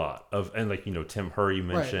are a lot of, and like Tim Hurr you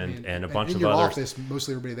mentioned, right, and a bunch of others. In your office,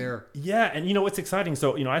 mostly everybody there. Yeah, and what's exciting.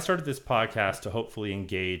 So I started this podcast to hopefully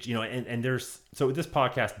engage. And this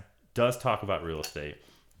podcast does talk about real estate.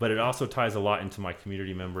 But it also ties a lot into my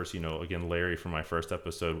community members. Again, Larry from my first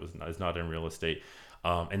episode is not in real estate.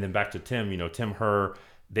 And then back to Tim, Tim Hurr,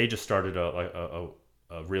 they just started a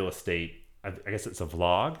real estate, I guess it's a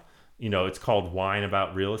vlog. It's called Wine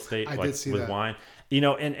About Real Estate. I did see with that. Wine.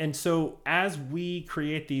 And so as we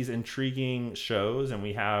create these intriguing shows and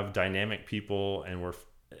we have dynamic people and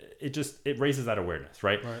it raises that awareness,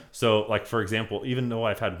 right? So like, for example, even though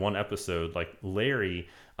I've had one episode, like Larry,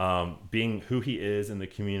 being who he is in the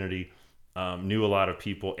community, knew a lot of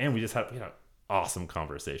people, and we just had awesome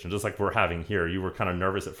conversation, just like we're having here. You were kind of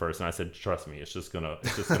nervous at first, and I said, "Trust me, it's just gonna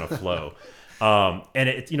flow." And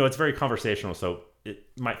it's very conversational, so it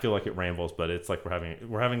might feel like it rambles, but it's like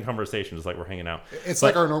we're having conversation, just like we're hanging out. It's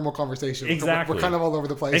like our normal conversation. Exactly. We're kind of all over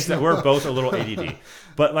the place. Exactly. We're both a little ADD,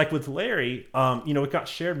 but like with Larry, it got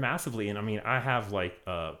shared massively, and I have like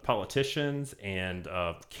politicians and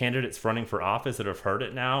candidates running for office that have heard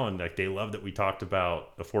it now, and like they love that we talked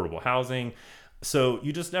about affordable housing. So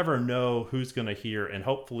you just never know who's going to hear, and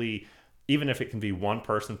hopefully, even if it can be one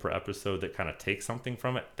person per episode that kind of takes something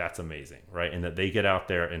from it, that's amazing, right? And that they get out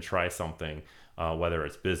there and try something. Whether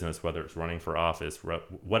it's business, whether it's running for office,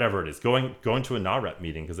 whatever it is, going to a NAREP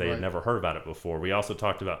meeting because they had never heard about it before. We also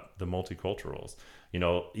talked about the multiculturals.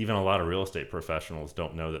 Even a lot of real estate professionals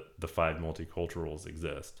don't know that the 5 multiculturals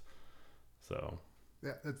exist. So,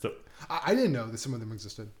 yeah, I didn't know that some of them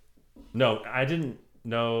existed. No, I didn't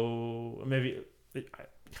know. Maybe I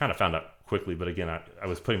kind of found out quickly, but again, I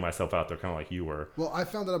was putting myself out there kind of like you were. Well, I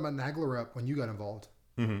found out about NAGLA when you got involved.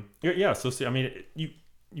 Mm-hmm. Yeah. So see,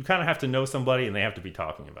 you kind of have to know somebody and they have to be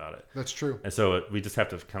talking about it. That's true. And so we just have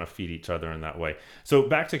to kind of feed each other in that way. So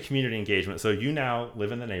back to community engagement. So you now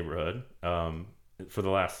live in the neighborhood for the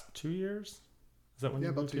last 2 years? Is that when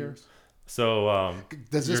you moved here? 2 years. So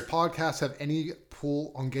does this podcast have any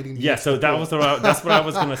pull on getting? Yeah. So that's what I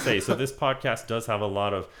was going to say. So this podcast does have a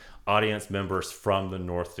lot of audience members from the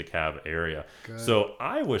North DeKalb area. Good. So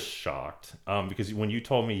I was shocked because when you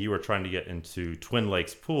told me you were trying to get into Twin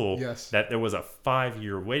Lakes pool, that there was a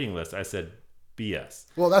 5-year waiting list, I said, BS.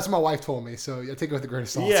 Well, that's what my wife told me, so I take it with a grain of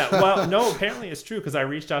salt. Yeah, well, no, apparently it's true because I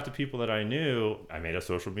reached out to people that I knew. I made a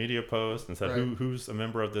social media post and said, who's a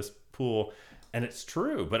member of this pool? And it's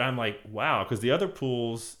true, but I'm like, wow, because the other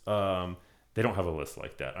pools, they don't have a list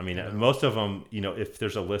like that. Most of them, if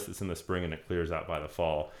there's a list, it's in the spring and it clears out by the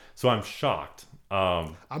fall. So I'm shocked.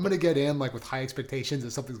 I'm going to get in like with high expectations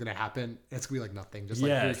that something's going to happen. It's going to be like nothing. Just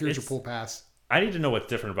like, here's your pool pass. I need to know what's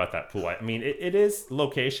different about that pool. It is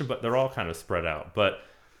location, but they're all kind of spread out. But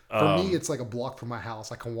for me, it's like a block from my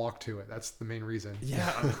house. I can walk to it. That's the main reason.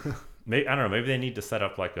 Yeah. I don't know. Maybe they need to set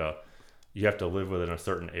up like you have to live within a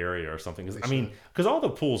certain area or something. Because all the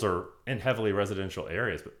pools are in heavily residential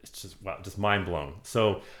areas, but it's just mind blown.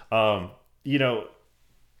 So,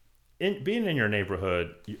 being in your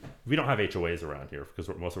neighborhood, we don't have HOAs around here because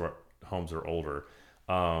most of our homes are older.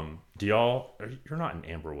 You're not in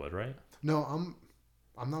Amberwood, right? No,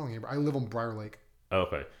 I'm not on Amber. I live on Briar Lake.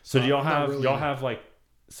 Okay. So do y'all have like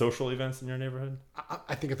social events in your neighborhood?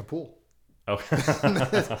 I think at the pool. Okay.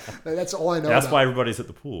 That's all I know. That's why everybody's at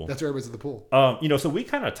the pool. That's why everybody's at the pool. So we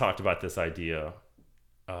kind of talked about this idea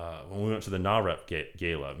when we went to the NAREP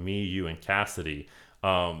gala, me, you, and Cassidy,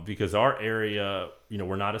 because our area,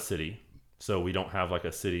 we're not a city, so we don't have like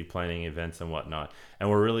a city planning events and whatnot, and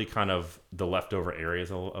we're really kind of the leftover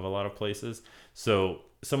areas of a lot of places. So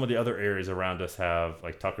some of the other areas around us have,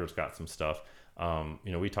 like Tucker's got some stuff.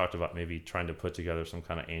 We talked about maybe trying to put together some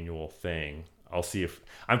kind of annual thing. I'll see if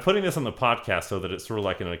I'm putting this on the podcast so that it's sort of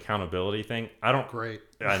like an accountability thing. Great.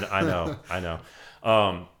 I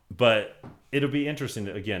know. But it'll be interesting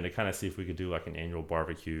to kind of see if we could do like an annual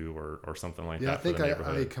barbecue or something like that. Yeah, I think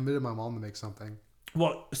I committed my mom to make something.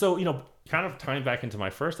 Well, so kind of tying back into my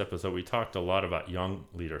first episode, we talked a lot about young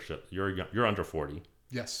leadership. You're under 40.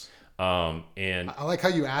 Yes. And I like how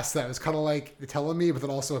you asked that. It's kind of like telling me, but then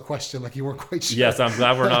also a question, like you weren't quite sure. yes, I'm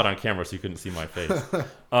glad we're not on camera, so you couldn't see my face.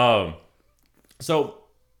 Um, so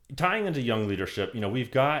tying into young leadership,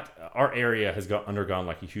 we've got our area has undergone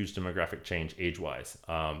like a huge demographic change age wise.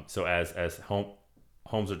 So as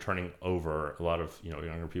homes are turning over, a lot of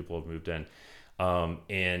younger people have moved in,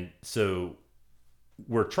 and so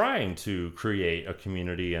we're trying to create a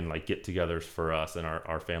community and like get-togethers for us and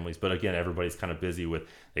our families. But again, everybody's kind of busy with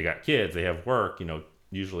they got kids, they have work,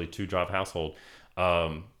 usually 2-job household,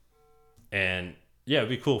 and yeah, it'd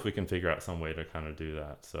be cool if we can figure out some way to kind of do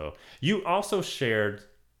that. So you also shared,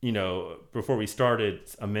 before we started,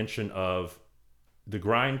 a mention of the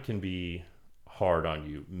grind can be hard on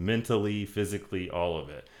you mentally, physically, all of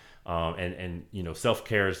it. And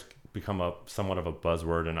self-care has become somewhat of a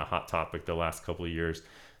buzzword and a hot topic the last couple of years.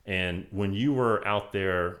 And when you were out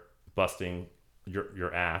there busting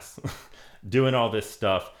your ass, doing all this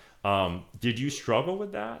stuff, did you struggle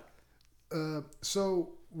with that?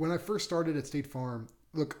 So when I first started at State Farm,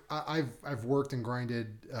 look, I've worked and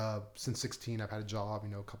grinded since 16. I've had a job,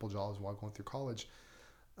 a couple jobs while going through college.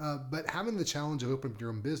 But having the challenge of opening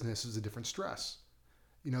your own business is a different stress.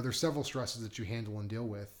 There's several stresses that you handle and deal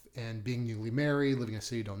with. And being newly married, living in a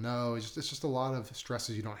city you don't know, it's just a lot of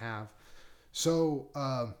stresses you don't have. So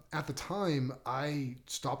at the time, I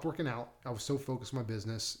stopped working out. I was so focused on my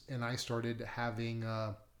business, and I started having,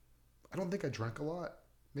 I don't think I drank a lot.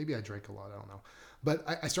 Maybe I drank a lot, I don't know. But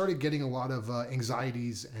I started getting a lot of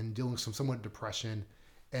anxieties and dealing with some somewhat depression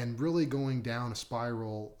and really going down a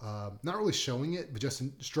spiral, not really showing it, but just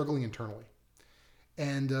struggling internally.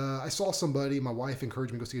 And I saw somebody, my wife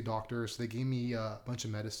encouraged me to go see a doctor. So they gave me a bunch of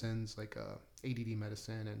medicines, like ADD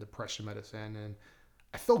medicine and depression medicine. And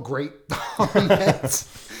I felt great on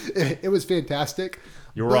meds. It was fantastic.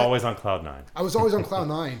 You were always on cloud nine. I was always on cloud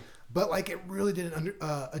nine. But like it really didn't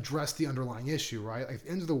address the underlying issue, right? Like at the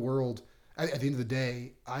end of the world, at the end of the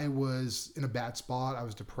day, I was in a bad spot. I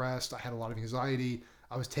was depressed. I had a lot of anxiety.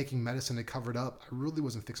 I was taking medicine to cover it up. I really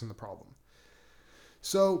wasn't fixing the problem.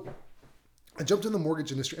 So I jumped in the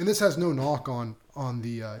mortgage industry, and this has no knock on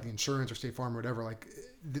the insurance or State Farm or whatever. Like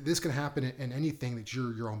this can happen in anything that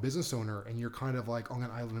you're your own business owner and you're kind of like on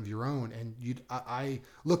an island of your own. And I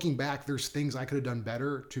looking back, there's things I could have done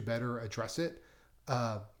better to better address it.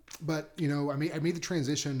 But I made the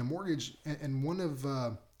transition to mortgage, and one of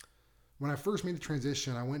when I first made the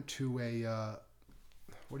transition, I went to a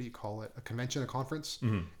what do you call it? A convention, a conference,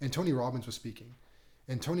 and Tony Robbins was speaking.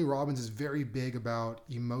 And Tony Robbins is very big about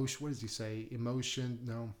emotion. What does he say? Emotion?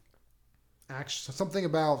 No. Action. Something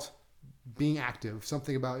about being active.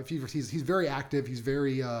 Something about he's very active. He's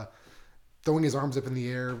very throwing his arms up in the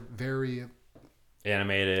air. Very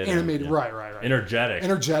animated. And, right.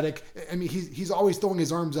 Energetic. I mean, he's always throwing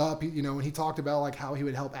his arms up. And he talked about like how he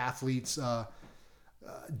would help athletes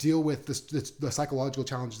deal with the psychological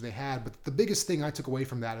challenges they had. But the biggest thing I took away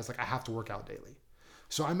from that is like I have to work out daily.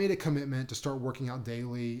 So I made a commitment to start working out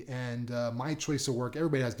daily, and my choice of work,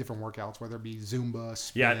 everybody has different workouts, whether it be Zumba,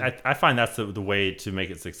 spin. Yeah, I find that's the way to make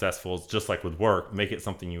it successful. It's just like with work, make it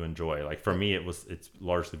something you enjoy. Like for me, it's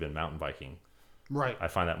largely been mountain biking. Right. I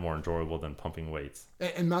find that more enjoyable than pumping weights.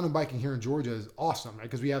 And mountain biking here in Georgia is awesome, right?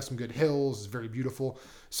 Because we have some good hills. It's very beautiful.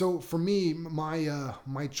 So for me,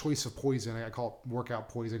 my choice of poison, I call it workout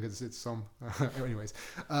poison because it's some, anyways,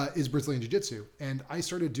 is Brazilian Jiu-Jitsu. And I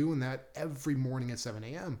started doing that every morning at 7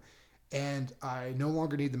 a.m. And I no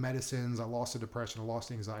longer need the medicines. I lost the depression. I lost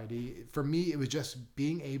the anxiety. For me, it was just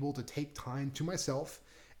being able to take time to myself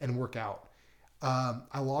and work out.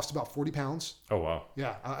 I lost about 40 pounds. Oh, wow.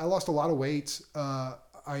 Yeah, I lost a lot of weight.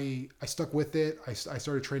 I stuck with it. I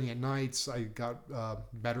started training at nights. I got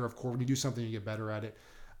better, of course. When you do something, you get better at it.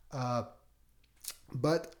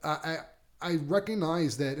 But I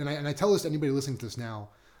recognize that, and I tell this to anybody listening to this now,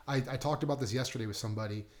 I talked about this yesterday with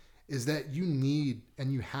somebody, is that you need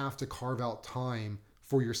and you have to carve out time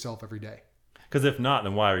for yourself every day. Because if not,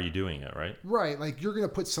 then why are you doing it, right? Right. Like you're going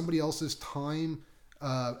to put somebody else's time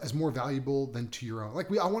as more valuable than to your own. Like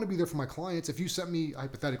I want to be there for my clients. If you sent me,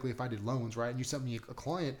 hypothetically, if I did loans, right, and you sent me a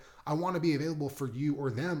client, I want to be available for you or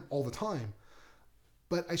them all the time.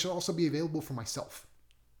 But I should also be available for myself.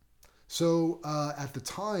 So at the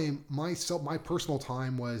time, my personal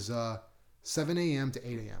time was 7 a.m. to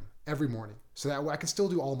 8 a.m. every morning. So that way I can still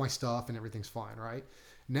do all my stuff and everything's fine, right?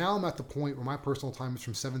 Now I'm at the point where my personal time is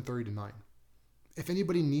from 7:30 to 9. If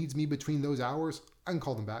anybody needs me between those hours, I can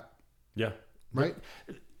call them back. Yeah. Right?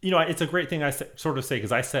 it's a great thing sort of say,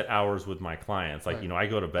 because I set hours with my clients. Like, Right. I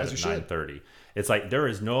go to bed As you at should. 9:30. It's like there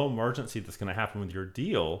is no emergency that's going to happen with your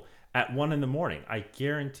deal at 1 a.m. I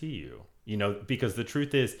guarantee you. Because the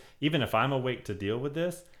truth is, even if I'm awake to deal with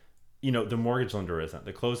this, the mortgage lender isn't,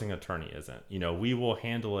 the closing attorney isn't. We will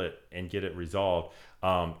handle it and get it resolved.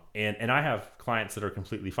 And I have clients that are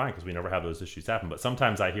completely fine because we never have those issues happen. But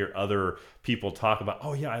sometimes I hear other people talk about,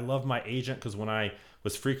 oh yeah, I love my agent because when I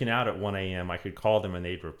was freaking out at 1 a.m., I could call them and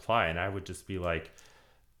they'd reply. And I would just be like,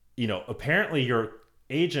 apparently your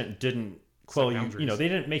agent didn't quell you, they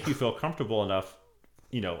didn't make you feel comfortable enough,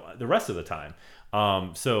 the rest of the time.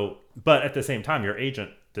 But at the same time, your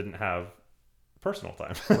agent didn't have personal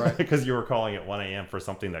time, Right. because you were calling at 1 a.m. for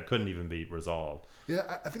something that couldn't even be resolved.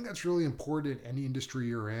 Yeah, I think that's really important in any industry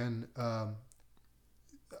you're in.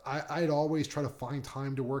 I'd always try to find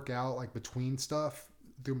time to work out like between stuff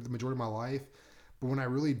through the majority of my life. But when I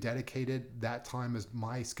really dedicated that time as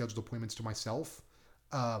my scheduled appointments to myself,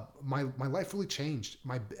 my life really changed.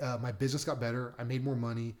 My business got better. I made more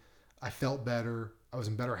money. I felt better. I was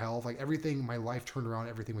in better health. Like everything, my life turned around.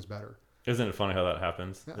 Everything was better. Isn't it funny how that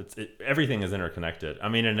happens? Yeah. Everything is interconnected. I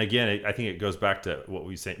mean, and again, I think it goes back to what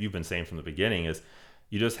you've been saying from the beginning is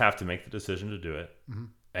you just have to make the decision to do it, Mm-hmm.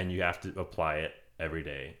 and you have to apply it every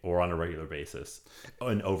day or on a regular basis.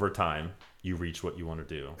 And over time, you reach what you want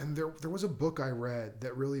to do. And there was a book I read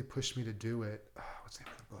that really pushed me to do it. What's the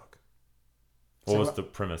name of the book? What was the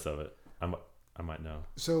premise of it? I might know.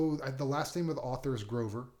 So the last name of the author is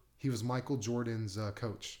Grover. He was Michael Jordan's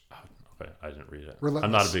coach. Oh, okay, I didn't read it. Relentless.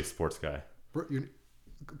 I'm not a big sports guy.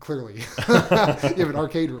 Clearly, you have an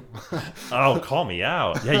arcade room. Oh, call me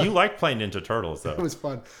out. Yeah, you like playing Ninja Turtles, though. It was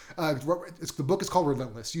fun. The book is called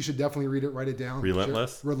Relentless. You should definitely read it. Write it down.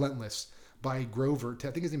 Relentless? Relentless by Grover.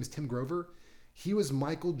 I think his name is Tim Grover. He was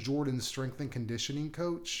Michael Jordan's strength and conditioning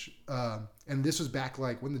coach. And this was back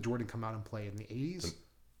like when the Jordan come out and play in the 80s.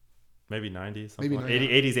 Maybe 90s. Maybe like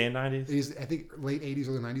 90s. 80s and 90s. 80s, I think late 80s,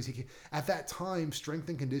 early 90s. At that time, strength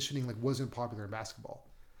and conditioning like wasn't popular in basketball.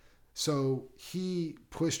 So he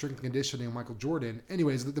pushed strength and conditioning on Michael Jordan.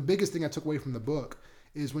 Anyways, the biggest thing I took away from the book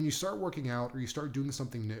is when you start working out or you start doing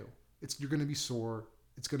something new, you're going to be sore.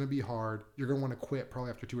 It's going to be hard. You're going to want to quit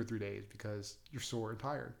probably after 2 or 3 days because you're sore and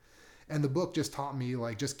tired. And the book just taught me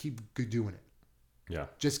like, just keep doing it. Yeah.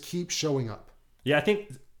 Just keep showing up. Yeah, I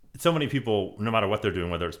think so many people, no matter what they're doing,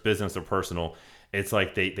 whether it's business or personal, it's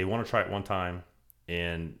like they want to try it one time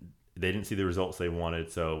and they didn't see the results they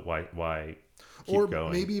wanted. So why keep or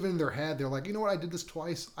going? Maybe even in their head, they're like, you know what? I did this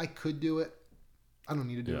twice. I could do it. I don't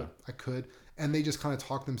need to do it. I could. And they just kind of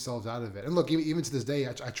talk themselves out of it. And look, even to this day,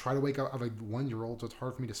 I try to wake up. I have a 1-year-old, so it's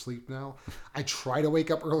hard for me to sleep now. I try to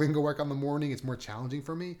wake up early and go work on the morning. It's more challenging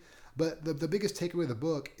for me. But the biggest takeaway of the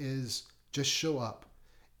book is just show up.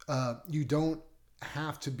 You don't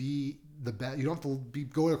have to be the best. You don't have to be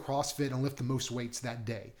going to CrossFit and lift the most weights that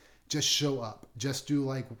day. Just show up. Just do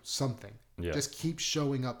like something. Yeah. Just keep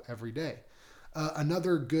showing up every day.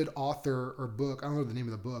 Another good author or book, I don't know the name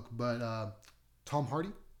of the book, but Tom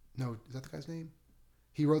Hardy? No, is that the guy's name?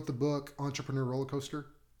 He wrote the book Entrepreneur Roller Coaster.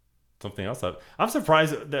 Something else. I'm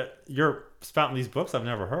surprised that you're spouting these books I've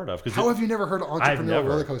never heard of. How have you never heard of Entrepreneur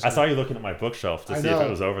Roller Coaster? I saw you looking at my bookshelf to see if it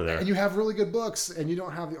was over there. And you have really good books, and you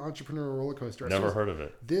don't have the Entrepreneur Roller Coaster. Never heard of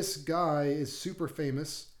it. This guy is super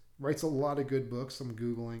famous, writes a lot of good books. I'm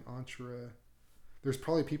Googling There's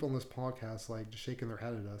probably people in this podcast like just shaking their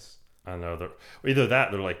head at us. I know. Either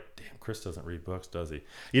that, they're like, damn, Chris doesn't read books, does he?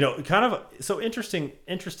 Kind of so interesting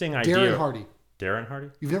idea. Darren Hardy. Darren Hardy?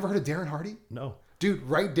 You've never heard of Darren Hardy? No. Dude,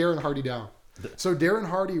 write Darren Hardy down. So Darren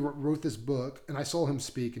Hardy wrote this book, and I saw him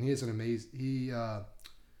speak, and he's an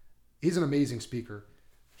amazing speaker.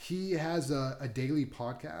 He has a daily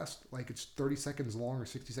podcast, like it's 30 seconds long or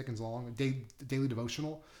 60 seconds long, a daily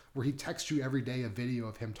devotional, where he texts you every day a video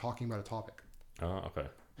of him talking about a topic. Oh, okay.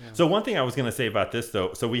 Yeah. So one thing I was going to say about this,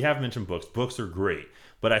 though, so we have mentioned books. Books are great,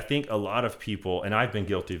 but I think a lot of people, and I've been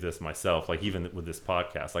guilty of this myself, like even with this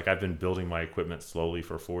podcast, like I've been building my equipment slowly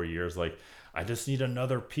for 4 years. Like I just need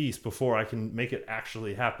another piece before I can make it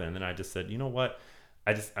actually happen. And then I just said, you know what?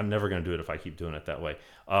 I'm never going to do it if I keep doing it that way.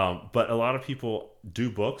 But a lot of people do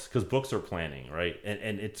books because books are planning, right?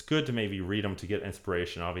 And it's good to maybe read them to get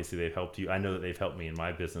inspiration. Obviously, they've helped you. I know that they've helped me in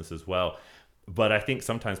my business as well. But I think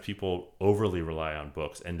sometimes people overly rely on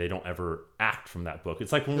books and they don't ever act from that book.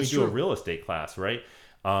 It's like when we do a real estate class, right?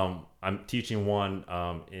 I'm teaching one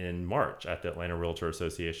in March at the Atlanta Realtor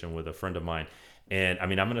Association with a friend of mine. And I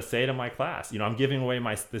mean, I'm going to say it in my class, I'm giving away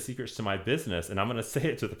the secrets to my business, and I'm going to say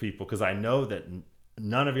it to the people because I know that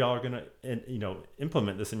none of y'all are going to,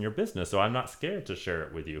 implement this in your business. So I'm not scared to share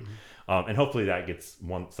it with you. Mm-hmm. And hopefully that gets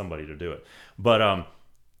somebody to do it. But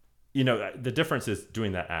the difference is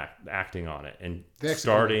doing that acting on it and The executing.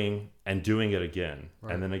 starting and doing it again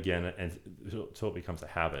Right. and then again and until it becomes a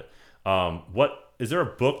habit. What is there a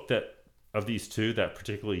book that of these two that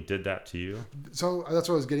particularly did that to you? So that's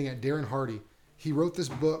what I was getting at. Darren Hardy, he wrote this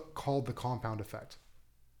book called The Compound Effect.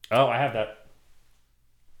 Oh, I have that.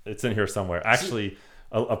 It's in here somewhere. Actually,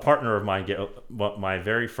 a partner of mine, my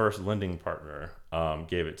very first lending partner,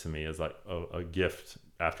 gave it to me as like a gift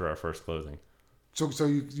after our first closing. So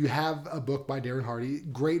you have a book by Darren Hardy,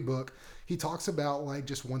 great book. He talks about like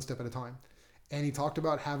just one step at a time. And he talked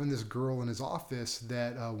about having this girl in his office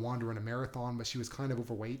that wanted to run a marathon, but she was kind of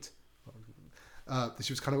overweight. And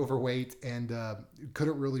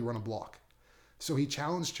couldn't really run a block. So he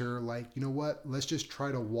challenged her, like, you know what? Let's just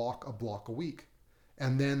try to walk a block a week.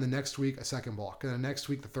 And then the next week, a second block. And the next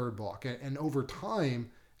week, the third block. And over time,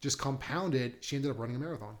 just compounded, she ended up running a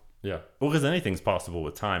marathon. Yeah. Well, because anything's possible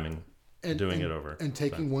with time and doing it over. And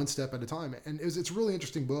taking one step at a time. And it's a really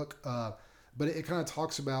interesting book. But it kind of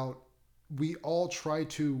talks about we all try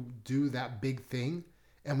to do that big thing.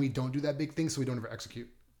 And we don't do that big thing, so we don't ever execute.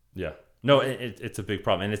 Yeah. No, it's a big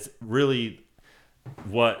problem. And it's really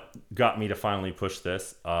what got me to finally push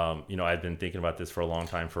this. I'd been thinking about this for a long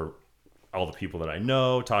time for all the people that I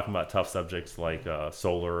know, talking about tough subjects like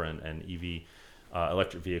solar and EV,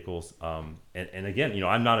 electric vehicles. And again,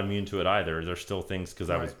 I'm not immune to it either. There's still things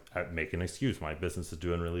because I make an excuse. My business is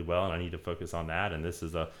doing really well and I need to focus on that. And this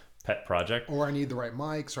is a pet project. Or I need the right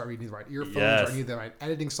mics, or I need the right earphones, Yes. or I need the right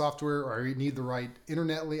editing software, or I need the right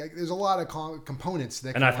internet. There's a lot of components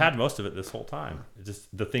that. And I've had most of it this whole time. It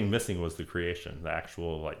just the thing missing was the creation, the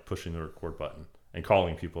actual like pushing the record button and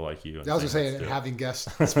calling people like you. I was just saying, having guest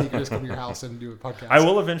speakers come to your house and do a podcast. I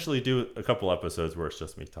will eventually do a couple episodes where it's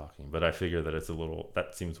just me talking, but I figure that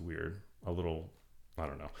that seems weird. A little, I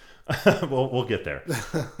don't know. we'll get there.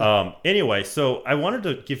 Anyway, so I wanted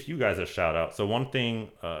to give you guys a shout out. So one thing,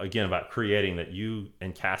 again, about creating that you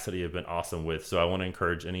and Cassidy have been awesome with. So I want to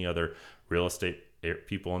encourage any other real estate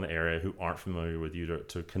people in the area who aren't familiar with you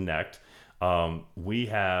to connect. We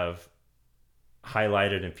have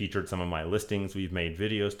highlighted and featured some of my listings. We've made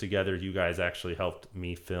videos together. You guys actually helped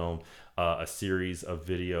me film a series of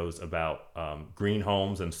videos about green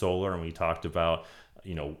homes and solar. And we talked about,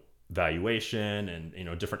 valuation and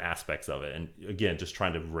different aspects of it, and again just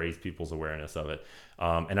trying to raise people's awareness of it.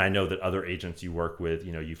 And I know that other agents you work with,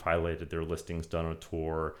 you've highlighted their listings, done a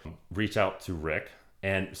tour. Reach out to Rick.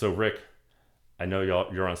 And so Rick, I know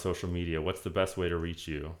you're on social media. What's the best way to reach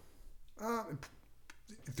you?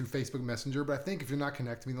 Through Facebook Messenger, but I think if you're not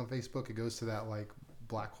connecting me on Facebook, it goes to that like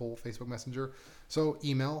black hole Facebook Messenger. So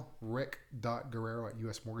email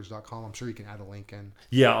rick.guerrero@usmortgage.com. I'm sure you can add a link in.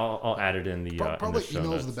 Yeah, I'll add it in the probably in the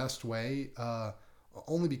email show is notes. the best way,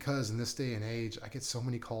 only because in this day and age I get so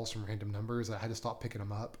many calls from random numbers that I had to stop picking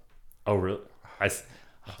them up. Oh really?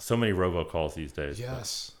 So many robocalls these days.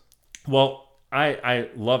 Yes. Well, I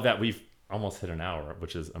love that we've almost hit an hour,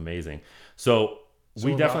 which is amazing. So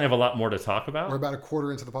we definitely have a lot more to talk about. We're about a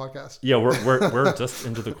quarter into the podcast. Yeah, we're just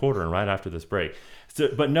into the quarter and right after this break. So,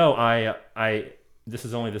 but no, I this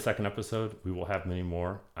is only the second episode. We will have many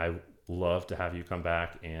more. I love to have you come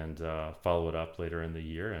back and follow it up later in the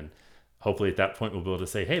year, and hopefully at that point we'll be able to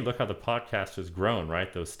say, hey, look how the podcast has grown,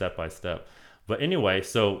 right? Those step by step. But anyway,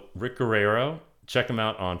 so Rick Guerrero, check him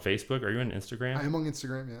out on Facebook. Are you on Instagram? I am on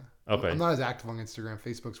Instagram, yeah. Okay. I'm not as active on Instagram.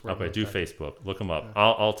 Facebook's where. Okay, do Facebook. Look him up. Yeah.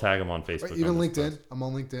 I'll tag him on Facebook. Right, even on LinkedIn. I'm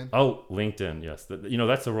on LinkedIn. Oh, LinkedIn. Yes.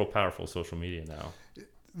 That's a real powerful social media now.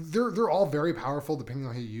 They're all very powerful depending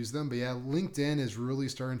on how you use them. But yeah, LinkedIn is really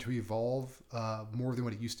starting to evolve more than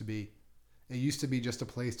what it used to be. It used to be just a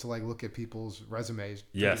place to like look at people's resumes.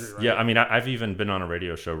 Yes. Right? Yeah. I mean, I've even been on a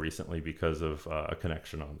radio show recently because of a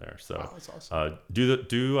connection on there. So Wow, that's awesome. do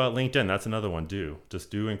LinkedIn. That's another one.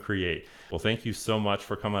 Just do and create. Well, thank you so much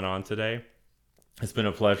for coming on today. It's been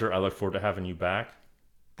a pleasure. I look forward to having you back.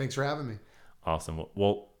 Thanks for having me. Awesome.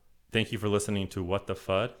 Well, thank you for listening to What the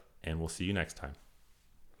FUD, and we'll see you next time.